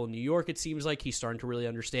comfortable in New York, it seems like. He's starting to really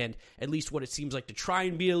understand at least what it seems like to try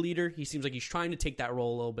and be a leader. He seems like he's trying to take that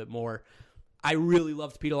role a little bit more. I really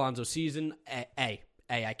loved Pete Alonso's season. A.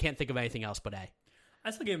 I can't think of anything else but A. I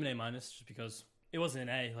still gave him an A- just because it wasn't an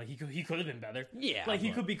A. Like, he could have been better. Yeah.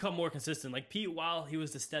 He could become more consistent. Like, Pete, while he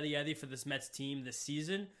was the steady Eddie for this Mets team this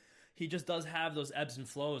season, he just does have those ebbs and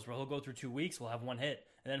flows where he'll go through 2 weeks, we'll have 1 hit.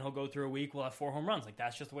 And then he'll go through a week, we'll have 4 home runs. Like,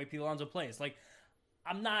 that's just the way Pete Alonso plays. Like,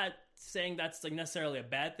 I'm not saying that's necessarily a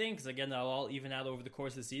bad thing, because again, that'll all even out over the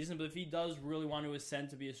course of the season. But if he does really want to ascend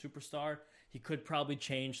to be a superstar, he could probably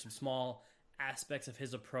change some small aspects of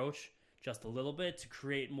his approach just a little bit to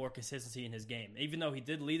create more consistency in his game. Even though he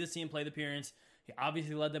did lead the team in plate appearance, he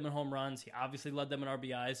obviously led them in home runs, he obviously led them in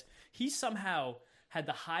RBIs. He somehow had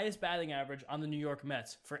the highest batting average on the New York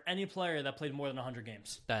Mets for any player that played more than 100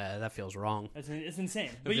 games. That feels wrong. It's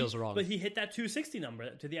insane. It feels wrong. But he hit that 260 number.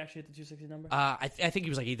 Did he actually hit the 260 number? I think he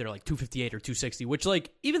was either 258 or 260, which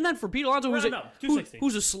even then for Pete Alonso,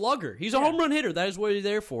 who's a slugger, he's a home run hitter. That is what he's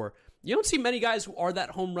there for. You don't see many guys who are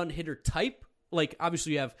that home run hitter type. Like,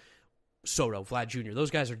 obviously you have Soto, Vlad Jr.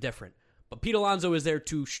 Those guys are different. But Pete Alonso is there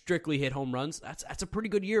to strictly hit home runs. That's a pretty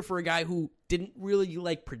good year for a guy who didn't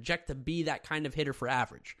really project to be that kind of hitter for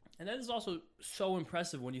average. And that is also so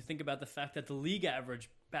impressive when you think about the fact that the league average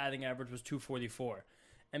batting average was 244.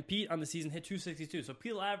 and Pete on the season hit 262. So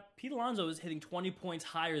Pete Alonso is hitting 20 points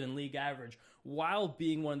higher than league average while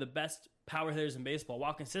being one of the best power hitters in baseball,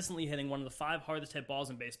 while consistently hitting one of the 5 hardest hit balls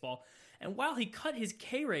in baseball, and while he cut his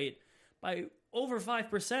K rate by over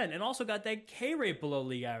 5% and also got that K rate below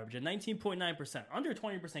league average at 19.9%, under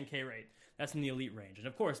 20% K rate. That's in the elite range. And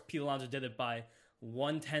of course, Pete Alonso did it by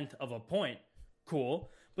 1/10 of a point. Cool.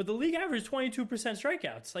 But the league average is 22%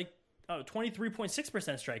 strikeouts, like 23.6%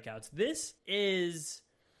 strikeouts. This is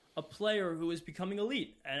a player who is becoming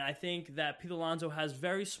elite. And I think that Pete Alonso has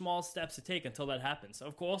very small steps to take until that happens.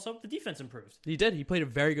 Of course, the defense improves. He did. He played a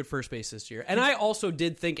very good first base this year. And I also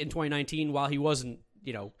did think in 2019, while he wasn't,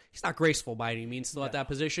 he's not graceful by any means still at that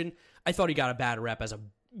position, I thought he got a bad rep as a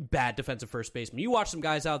bad defensive first baseman. You watch some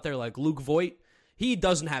guys out there like Luke Voit, he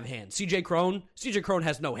doesn't have hands. CJ Cron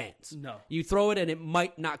has no hands. No. You throw it and it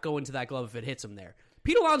might not go into that glove if it hits him there.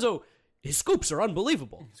 Pete Alonso, his scoops are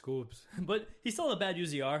unbelievable. Scoops. But he still had a bad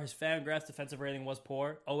UZR. His Fangraphs defensive rating was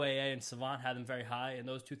poor. OAA and Savant had them very high, and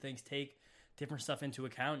those two things take different stuff into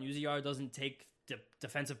account. UZR doesn't take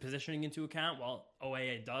defensive positioning into account, while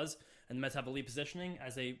OAA does. And the Mets have elite positioning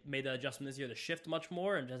as they made the adjustment this year to shift much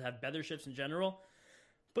more and just have better shifts in general.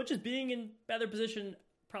 But just being in better position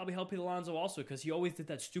probably helped Pete Alonso also, because he always did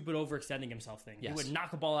that stupid overextending himself thing. Yes. He would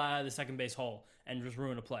knock a ball out of the second base hole and just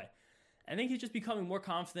ruin a play. I think he's just becoming more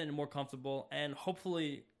confident and more comfortable, and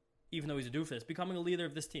hopefully, even though he's a doofus, becoming a leader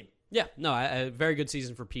of this team. Yeah, no, a very good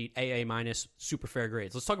season for Pete. AA-, super fair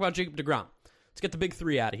grades. Let's talk about Jacob deGrom. Let's get the big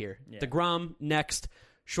 3 out of here. Yeah. deGrom next.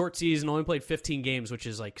 Short season, only played 15 games, which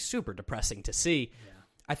is like super depressing to see. Yeah.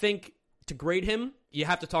 I think to grade him, you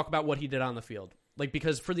have to talk about what he did on the field.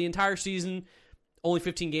 Because for the entire season, only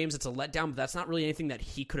 15 games, it's a letdown, but that's not really anything that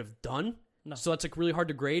he could have done. No. So that's really hard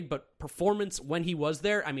to grade, but performance when he was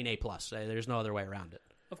there, A+. There's no other way around it.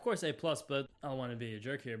 Of course, A+, but I don't want to be a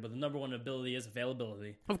jerk here, but the number one ability is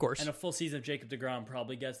availability. Of course. And a full season of Jacob deGrom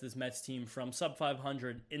probably gets this Mets team from sub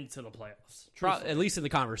 500 into the playoffs. At least in the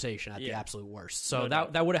conversation at the absolute worst. So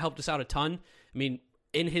that would have helped us out a ton. I mean,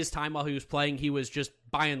 in his time while he was playing, he was just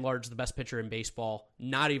by and large the best pitcher in baseball.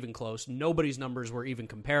 Not even close. Nobody's numbers were even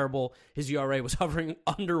comparable. His ERA was hovering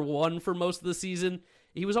under 1 for most of the season.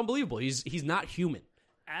 He was unbelievable. He's not human.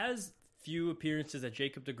 As few appearances that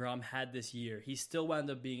Jacob deGrom had this year, he still wound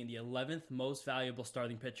up being the 11th most valuable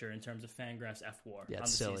starting pitcher in terms of Fangraphs F-WAR on the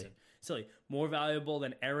season. Silly. More valuable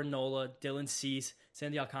than Aaron Nola, Dylan Cease,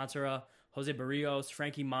 Sandy Alcantara, Jose Barrios,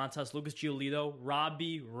 Frankie Montas, Lucas Giolito,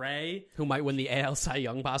 Robbie Ray. Who might win the AL Cy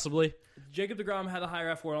Young, possibly. Jacob deGrom had a higher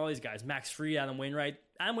F-WAR than all these guys. Max Fried, Adam Wainwright.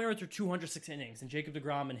 Adam Wainwright threw 206 innings, and Jacob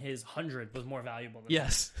deGrom and his 100 was more valuable than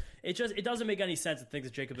yes. That. It doesn't make any sense to think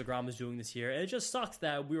that Jacob deGrom is doing this year. And it just sucks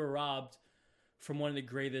that we were robbed from one of the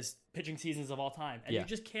greatest pitching seasons of all time. And you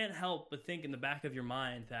just can't help but think in the back of your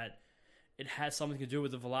mind that it has something to do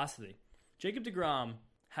with the velocity. Jacob deGrom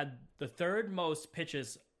had the 3rd most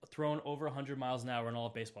pitches thrown over 100 miles an hour in all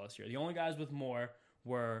of baseball this year. The only guys with more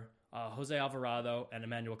were Jose Alvarado and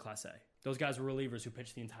Emmanuel Clase. Those guys were relievers who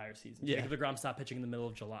pitched the entire season. Yeah. Jacob deGrom stopped pitching in the middle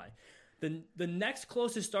of July. The next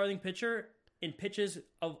closest starting pitcher in pitches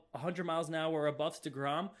of 100 miles an hour or above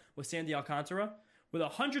deGrom was Sandy Alcantara with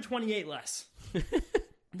 128 less.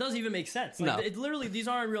 It doesn't even make sense. No. It literally, these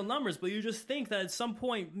aren't real numbers, but you just think that at some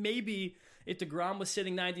point, maybe if deGrom was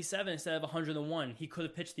sitting 97 instead of 101, he could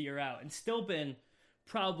have pitched the year out and still been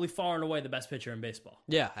probably far and away the best pitcher in baseball.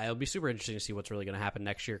 Yeah, it'll be super interesting to see what's really going to happen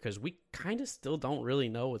next year, because we kind of still don't really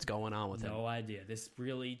know what's going on with him. No idea. This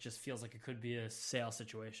really just feels like it could be a sale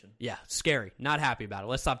situation. Yeah, scary. Not happy about it.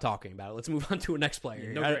 Let's stop talking about it. Let's move on to a next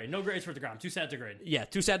player. No grades for deGrom. Too sad to grade. Yeah,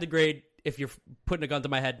 too sad to grade. If you're putting a gun to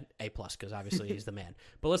my head, A+, because obviously he's the man.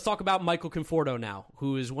 But let's talk about Michael Conforto now,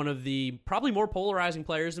 who is one of the probably more polarizing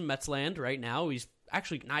players in Mets land right now. He's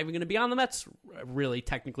actually not even going to be on the Mets, really,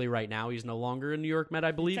 technically, right now. He's no longer a New York Met,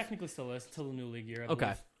 I believe. He technically still is until the new league year, I believe.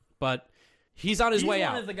 Okay, but he's on his way out.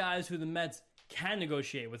 He's one of the guys who the Mets can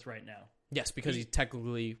negotiate with right now. Yes, because he's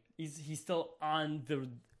technically... He's still on the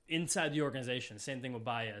inside the organization. Same thing with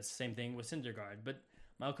Baez. Same thing with Syndergaard. But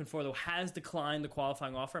Michael Conforto has declined the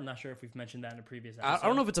qualifying offer. I'm not sure if we've mentioned that in a previous episode. I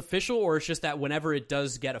don't know if it's official or it's just that whenever it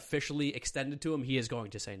does get officially extended to him, he is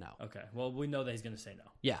going to say no. Okay, well, we know that he's going to say no.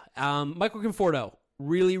 Yeah. Michael Conforto,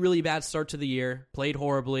 really, really bad start to the year. Played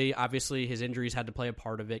horribly. Obviously, his injuries had to play a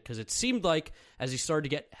part of it, because it seemed like as he started to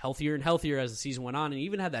get healthier and healthier as the season went on, and he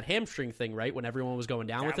even had that hamstring thing, right, when everyone was going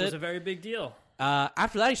down with it. That was a very big deal.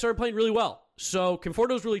 After that, he started playing really well. So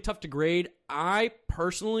Conforto is really tough to grade. I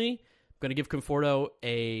personally... going to give Conforto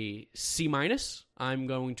a C-. I'm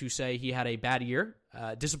going to say he had a bad year.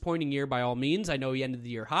 Disappointing year by all means. I know he ended the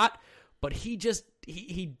year hot, but he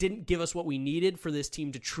didn't give us what we needed for this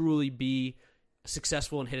team to truly be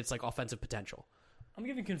successful and hit its like offensive potential. I'm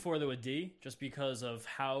giving Conforto a D just because of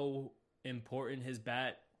how important his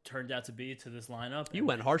bat turned out to be to this lineup. You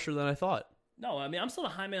went harsher than I thought. No, I mean, I'm still a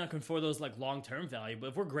high man on Conforto's like long-term value, but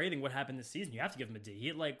if we're grading what happened this season, you have to give him a D. He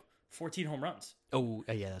hit like 14 home runs. Oh,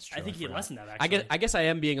 yeah, that's true. I think he had less than that, actually. I guess I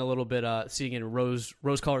am being a little bit seeing in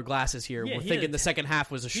rose-colored glasses here. Yeah, We're thinking the second half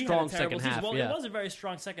was a strong second half. Well, it was a very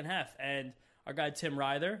strong second half, and our guy Tim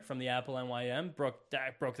Ryther from the Apple NYM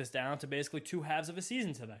broke this down to basically two halves of a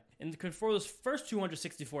season today. In Conforto's first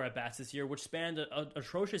 264 at-bats this year, which spanned an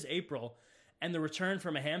atrocious April, and the return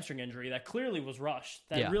from a hamstring injury that clearly was rushed,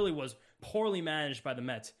 that really was poorly managed by the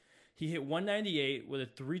Mets. He hit 198 with a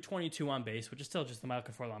 322 on base, which is still just the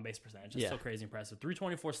Michael Conforto on base percentage. It's still crazy impressive.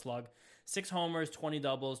 324 slug, 6 homers, 20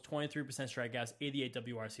 doubles, 23% strikeouts, 88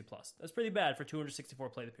 WRC+. That's pretty bad for 264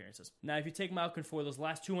 plate appearances. Now, if you take Michael Conforto's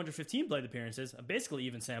last 215 plate appearances, a basically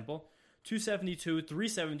even sample, 272,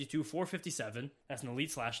 372, 457. That's an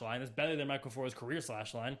elite slash line. That's better than Michael Conforto's career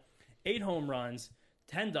slash line. 8 home runs,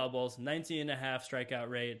 10 doubles, 19.5 strikeout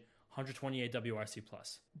rate, 128 WRC+.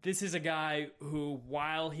 This is a guy who,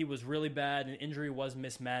 while he was really bad and injury was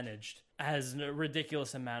mismanaged, has a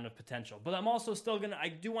ridiculous amount of potential. But I'm also still I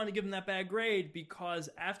do want to give him that bad grade because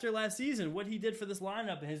after last season, what he did for this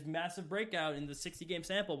lineup and his massive breakout in the 60-game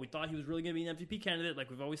sample, we thought he was really going to be an MVP candidate like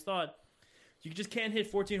we've always thought. You just can't hit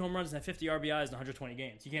 14 home runs and have 50 RBIs in 120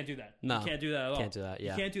 games. You can't do that. No. You can't do that at all. Can't do that,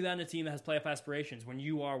 yeah. You can't do that in a team that has playoff aspirations when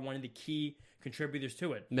you are one of the key contributors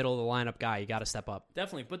to it. Middle of the lineup guy, you got to step up.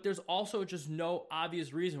 Definitely, but there's also just no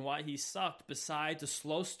obvious reason why he sucked besides a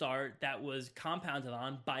slow start that was compounded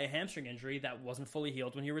on by a hamstring injury that wasn't fully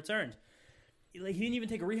healed when he returned. Like, he didn't even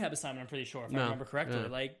take a rehab assignment, I'm pretty sure, if I remember correctly. Yeah.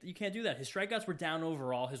 Like, you can't do that. His strikeouts were down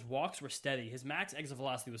overall. His walks were steady. His max exit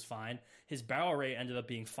velocity was fine. His barrel rate ended up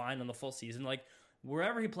being fine on the full season. Like,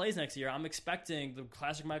 wherever he plays next year, I'm expecting the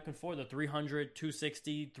classic Mike Conforto, the 300,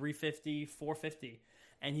 260, 350, 450.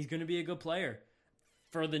 And he's going to be a good player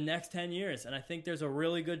for the next 10 years. And I think there's a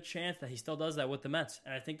really good chance that he still does that with the Mets.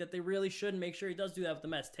 And I think that they really should make sure he does do that with the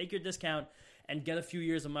Mets. Take your discount and get a few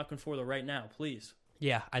years of Mike Conforto right now, please.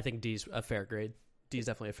 Yeah, I think D's a fair grade. D is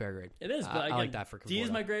definitely a fair grade. It is, but I like that for Conforto. D is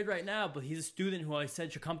my grade right now, but he's a student who I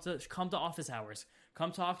said should come to office hours.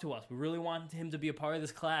 Come talk to us. We really want him to be a part of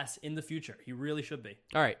this class in the future. He really should be.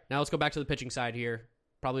 All right, now let's go back to the pitching side here.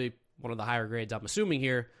 Probably one of the higher grades, I'm assuming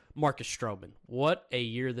here. Marcus Stroman. What a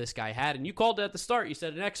year this guy had. And you called it at the start. You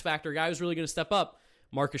said an X factor guy was really going to step up.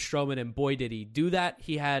 Marcus Stroman, and boy, did he do that.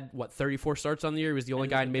 He had, 34 starts on the year? He was the only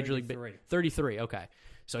guy in Major League... 33, okay.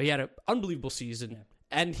 So he had an unbelievable season. Yeah.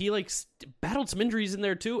 And he battled some injuries in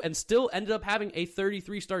there too and still ended up having a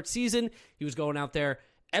 33-start season. He was going out there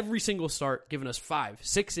every single start, giving us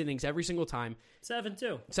 5-6 innings every single time.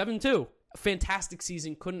 7-2. 7-2. Fantastic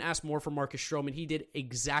season. Couldn't ask more from Marcus Stroman. He did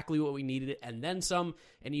exactly what we needed and then some.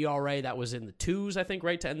 An ERA that was in the 2s, I think,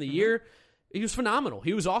 right to end the year. He was phenomenal.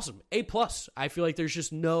 He was awesome. A+. I feel like there's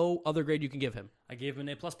just no other grade you can give him. I gave him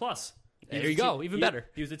an A++. There you go. Even better.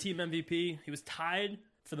 He was the team MVP. He was tied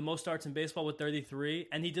for the most starts in baseball with 33,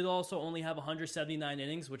 and he did also only have 179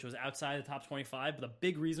 innings, which was outside the top 25, but the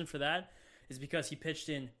big reason for that is because he pitched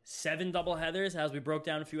in 7 doubleheaders, as we broke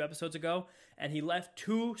down a few episodes ago, and he left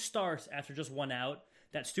 2 starts after just 1 out.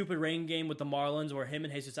 That stupid rain game with the Marlins where him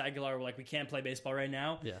and Jesus Aguilar were like, we can't play baseball right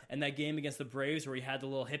now. Yeah. And that game against the Braves where he had the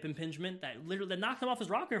little hip impingement that knocked him off his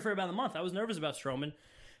rocker for about a month. I was nervous about Stroman,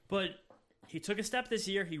 but he took a step this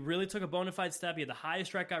year. He really took a bona fide step. He had the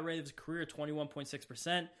highest strikeout rate of his career,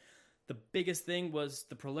 21.6%. The biggest thing was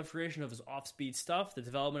the proliferation of his off-speed stuff, the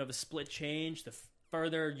development of his split change, the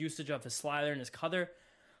further usage of his slider and his cutter.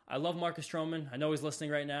 I love Marcus Stroman. I know he's listening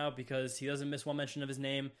right now because he doesn't miss one mention of his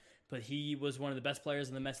name, but he was one of the best players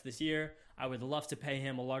in the Mets this year. I would love to pay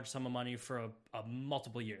him a large sum of money for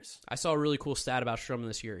multiple years. I saw a really cool stat about Stroman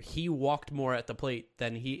this year. He walked more at the plate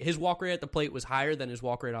than his walk rate at the plate was higher than his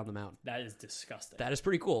walk rate on the mound. That is disgusting. That is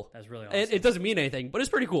pretty cool. That's really awesome. It doesn't mean anything, but it's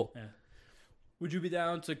pretty cool. Yeah. Would you be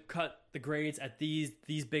down to cut the grades at these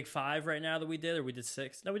big 5 right now that we did, or we did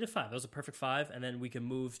 6? No, we did 5. That was a perfect 5, and then we can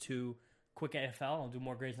move to quick AFL and do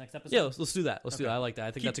more grades next episode? Yeah, let's do that. Let's do that. I like that.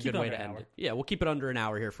 I think that's a good way to end it. Yeah, we'll keep it under an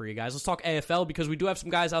hour here for you guys. Let's talk AFL because we do have some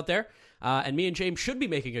guys out there, and me and James should be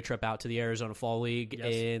making a trip out to the Arizona Fall League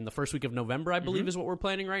in the first week of November, I believe is what we're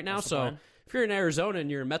planning right now. So if you're in Arizona and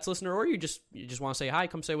you're a Mets listener, or you just want to say hi,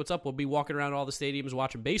 come say what's up. We'll be walking around all the stadiums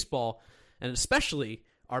watching baseball, and especially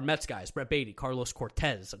our Mets guys, Brett Baty, Carlos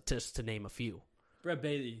Cortez, just to name a few. Brett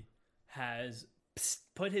Baty has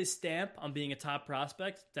put his stamp on being a top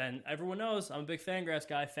prospect. Then everyone knows I'm a big Fangraphs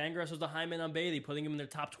guy. Fangraphs was the high man on Baty, putting him in their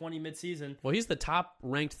top 20 midseason. Well, he's the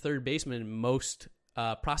top-ranked third baseman in most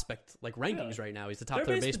prospect rankings right now. He's the top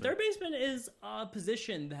third baseman. Third baseman is a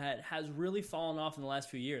position that has really fallen off in the last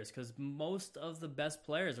few years because most of the best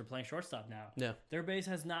players are playing shortstop now. Yeah. Third base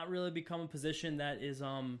has not really become a position that is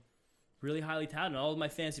really highly touted. And all of my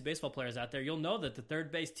fantasy baseball players out there, you'll know that the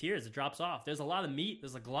third base tiers, it drops off. There's a lot of meat.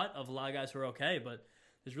 There's a glut of a lot of guys who are okay, but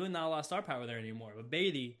there's really not a lot of star power there anymore. But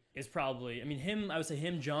Beatty is probably, I would say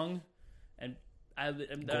him, Jung, and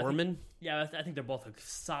Gorman? I think they're both a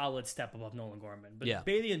solid step above Nolan Gorman. But yeah.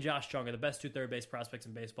 Beatty and Josh Jung are the best two third base prospects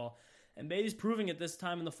in baseball. And Beatty's proving it this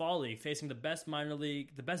time in the fall league, facing the best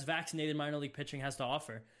vaccinated minor league pitching has to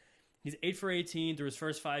offer. He's 8 for 18 through his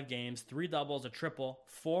first 5 games, 3 doubles, a triple,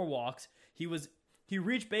 4 walks. He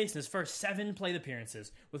reached base in his first 7 plate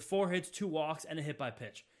appearances with 4 hits, 2 walks, and a hit by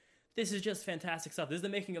pitch. This is just fantastic stuff. This is the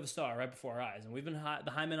making of a star right before our eyes. And we've been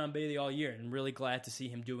the high men on Beatty all year and really glad to see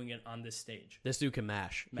him doing it on this stage. This dude can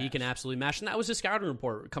mash. He can absolutely mash. And that was his scouting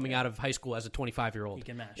report coming out of high school as a 25-year-old. He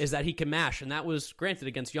can mash. Is that he can mash. And that was granted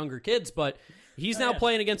against younger kids, but he's now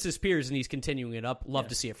playing against his peers and he's continuing it up. Love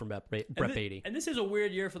to see it from Brett Beatty. And this is a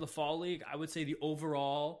weird year for the fall league. I would say the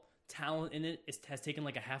overall talent in it has taken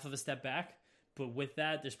like a half of a step back. But with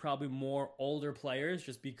that, there's probably more older players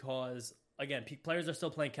just because, again, players are still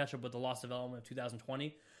playing catch-up with the lost development of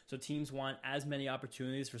 2020. So teams want as many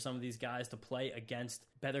opportunities for some of these guys to play against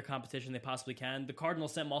better competition they possibly can. The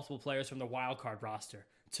Cardinals sent multiple players from the wild card roster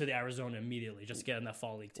to the Arizona immediately just to get in that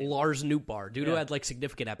fall league team. Lars Nootbaar, dude who had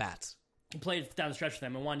significant at-bats. He played down the stretch for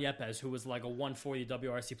them, and Juan Yepes, who was like a 140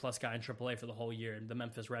 WRC plus guy in AAA for the whole year in the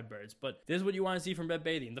Memphis Redbirds. But this is what you want to see from Brett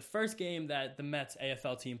Beatty. In the first game that the Mets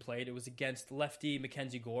AFL team played, it was against lefty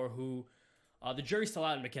Mackenzie Gore, who the jury's still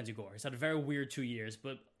out on Mackenzie Gore. He's had a very weird 2 years,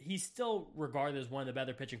 but he's still regarded as one of the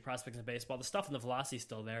better pitching prospects in baseball. The stuff and the velocity is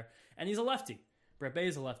still there, and he's a lefty. Brett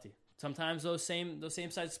Beatty's a lefty. Sometimes those same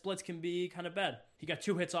side splits can be kind of bad. He got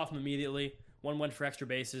 2 hits off him immediately. 1 went for extra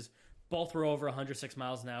bases. Both were over 106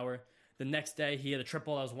 miles an hour. The next day, he had a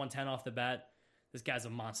triple that was 110 off the bat. This guy's a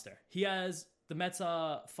monster. He has the Mets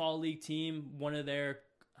Fall League team, one of their,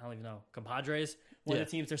 I don't even know, compadres. One of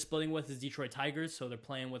the teams they're splitting with is Detroit Tigers, so they're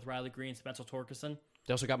playing with Riley Green, Spencer Torkelson.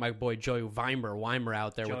 They also got my boy Joey Weimer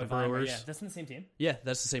out there with the Brewers. Yeah, that's in the same team. Yeah,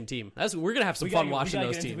 that's the same team. We're going to have some fun watching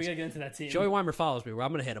those teams. We got to get into that team. Joey Weimer follows me. I'm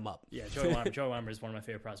going to hit him up. Yeah, Joey Weimer is one of my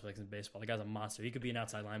favorite prospects in baseball. The guy's a monster. He could be an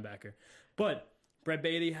outside linebacker. But Brett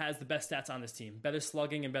Beatty has the best stats on this team. Better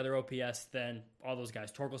slugging and better OPS than all those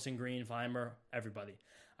guys. Torkelson, Green, Weimer, everybody.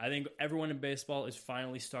 I think everyone in baseball is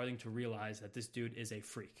finally starting to realize that this dude is a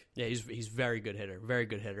freak. Yeah, he's very good hitter. Very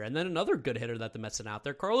good hitter. And then another good hitter that the Mets sent out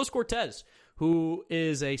there, Carlos Cortez, who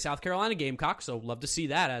is a South Carolina Gamecock, so love to see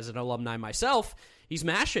that as an alumni myself. He's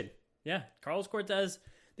mashing. Yeah, Carlos Cortez,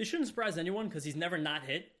 this shouldn't surprise anyone because he's never not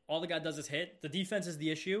hit. All the guy does is hit. The defense is the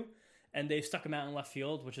issue. And they've stuck him out in left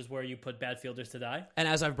field, which is where you put bad fielders to die. And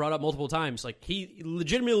as I've brought up multiple times, he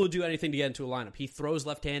legitimately will do anything to get into a lineup. He throws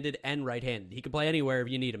left-handed and right-handed. He can play anywhere if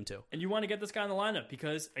you need him to. And you want to get this guy in the lineup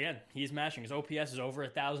because, again, he's mashing. His OPS is over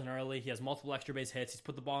 1,000 early. He has multiple extra base hits. He's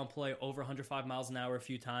put the ball in play over 105 miles an hour a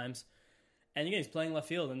few times. And again, he's playing left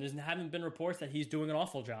field, and there haven't been reports that he's doing an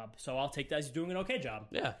awful job. So I'll take that as he's doing an okay job.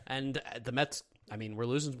 Yeah, and the Mets, we're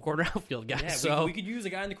losing some corner outfield guys. Yeah, so we could use a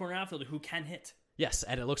guy in the corner outfield who can hit. Yes,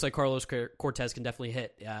 and it looks like Carlos Cortez can definitely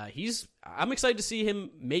hit. I'm excited to see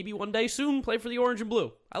him maybe one day soon play for the Orange and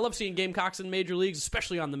Blue. I love seeing Gamecocks in major leagues,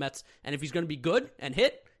 especially on the Mets. And if he's going to be good and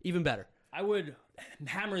hit, even better. I would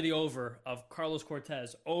hammer the over of Carlos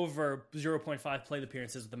Cortez over 0.5 plate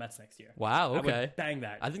appearances with the Mets next year. Wow, okay. I would bang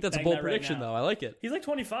that. I think that's a bold prediction, though. I like it. He's like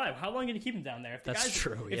 25. How long can you keep him down there? That's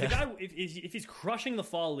true, If he's crushing the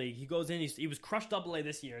fall league, he goes in, he was crushed AA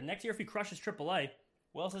this year. Next year, if he crushes AAA,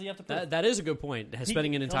 what else does he have to prove? That is a good point,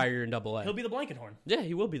 spending an entire year in AA. He'll be the Blankenhorn. Yeah,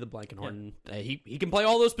 he will be the Blankenhorn. Yeah. He can play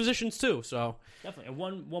all those positions, too. So definitely. And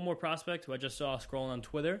one more prospect who I just saw scrolling on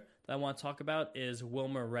Twitter that I want to talk about is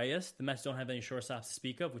Wilmer Reyes. The Mets don't have any shortstops to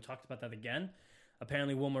speak of. We talked about that again.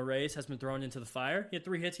 Apparently, Wilmer Reyes has been thrown into the fire. He had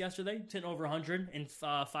 3 hits yesterday, hitting over 100 in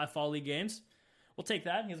 5 fall league games. We'll take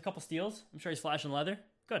that. He has a couple steals. I'm sure he's flashing leather.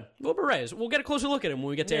 Good. Wilmer Reyes. We'll get a closer look at him when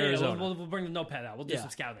we get to Arizona. We'll bring the notepad out. We'll do some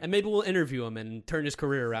scouting. And maybe we'll interview him and turn his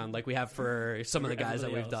career around like we have for some of the guys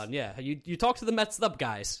that we've done. Yeah. You talk to the Mets up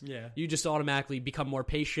guys. Yeah. You just automatically become more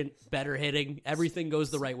patient, better hitting. Everything goes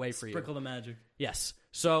the right way for you. Sprinkle the magic. Yes.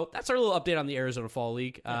 So that's our little update on the Arizona Fall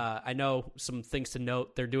League. I know some things to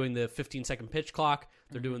note. They're doing the 15-second pitch clock.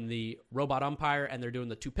 They're doing the robot umpire, and they're doing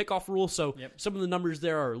the 2 pickoff rule. So some of the numbers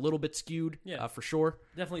there are a little bit skewed, for sure.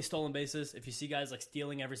 Definitely stolen bases. If you see guys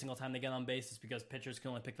stealing every single time they get on base, it's because pitchers can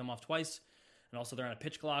only pick them off twice. And also they're on a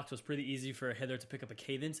pitch clock, so it's pretty easy for a hitter to pick up a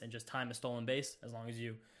cadence and just time a stolen base as long as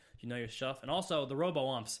you know your stuff. And also the robo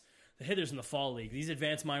umps. the hitters in the fall league. These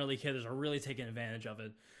advanced minor league hitters are really taking advantage of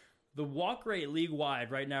it. The walk rate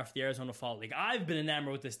league-wide right now for the Arizona Fall League, I've been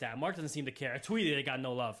enamored with this stat. Mark doesn't seem to care. I tweeted it, got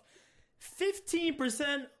no love.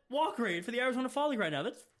 15% walk rate for the Arizona Fall League right now.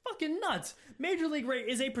 That's fucking nuts. Major league rate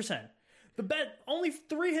is 8%. Only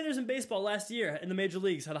 3 hitters in baseball last year in the major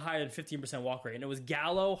leagues had a higher than 15% walk rate, and it was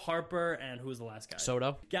Gallo, Harper, and who was the last guy?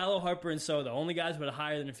 Soto. Gallo, Harper, and Soto. Only guys with a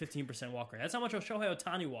higher than a 15% walk rate. That's how much Shohei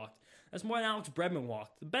Ohtani walked. That's more than Alex Bregman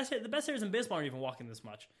walked. The best hitters in baseball aren't even walking this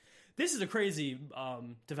much. This is a crazy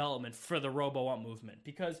development for the robo-ump movement,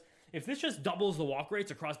 because if this just doubles the walk rates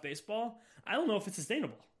across baseball, I don't know if it's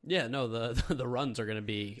sustainable. Yeah, no, the runs are going to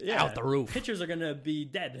be out the roof. Pitchers are going to be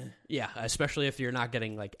dead. Yeah, especially if you're not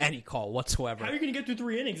getting like any call whatsoever. How are you going to get through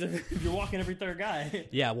 3 innings if you're walking every third guy?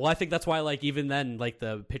 Yeah, well, I think that's why, like, even then, like,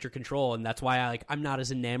 the pitcher control, and that's why I'm not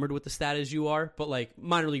as enamored with the stat as you are, but, like,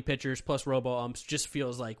 minor league pitchers plus robo-umps just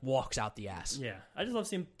feels like walks out the ass. Yeah, I just love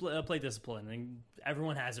seeing play discipline, and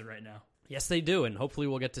everyone has it right now. Yes, they do, and hopefully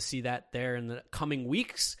we'll get to see that there in the coming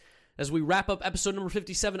weeks. As we wrap up episode number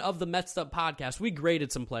 57 of the Mets Up podcast, we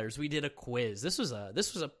graded some players. We did a quiz. This was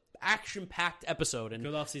a action-packed episode. And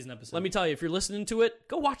good off-season episode. Let me tell you, if you're listening to it,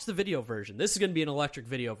 go watch the video version. This is going to be an electric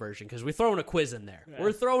video version because we're throwing a quiz in there. Yeah.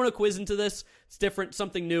 We're throwing a quiz into this. It's different,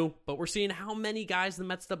 something new, but we're seeing how many guys the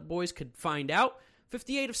Mets Up boys could find out.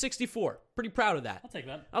 58 of 64. Pretty proud of that. I'll take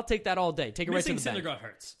that. I'll take that all day. Take it right to the Syndergaard bank.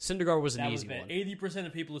 hurts. Syndergaard was an easy one. 80%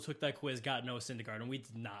 of people who took that quiz got no Syndergaard, and we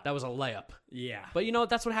did not. That was a layup. Yeah. But you know what?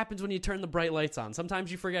 That's what happens when you turn the bright lights on. Sometimes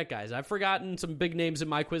you forget, guys. I've forgotten some big names in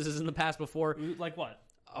my quizzes in the past before. Like what?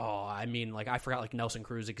 Oh, I mean, like I forgot like Nelson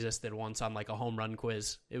Cruz existed once on like a home run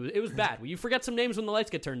quiz. It was bad. You forget some names when the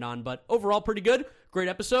lights get turned on, but overall pretty good. Great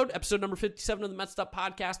episode. Episode number 57 of the Mets Up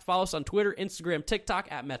podcast. Follow us on Twitter, Instagram, TikTok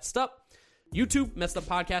at Mets Up. YouTube, Mets Up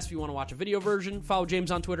Podcast if you want to watch a video version. Follow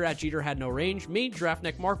James on Twitter at Jeter Had No Range. Me,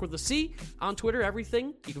 Draftneck Mark with a C on Twitter,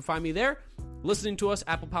 everything. You can find me there. Listening to us,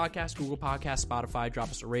 Apple Podcasts, Google Podcasts, Spotify.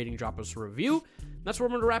 Drop us a rating, drop us a review. That's where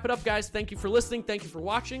I'm going to wrap it up, guys. Thank you for listening. Thank you for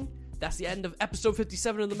watching. That's the end of episode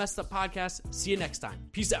 57 of the Mets Up Podcast. See you next time.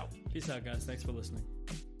 Peace out. Peace out, guys. Thanks for listening.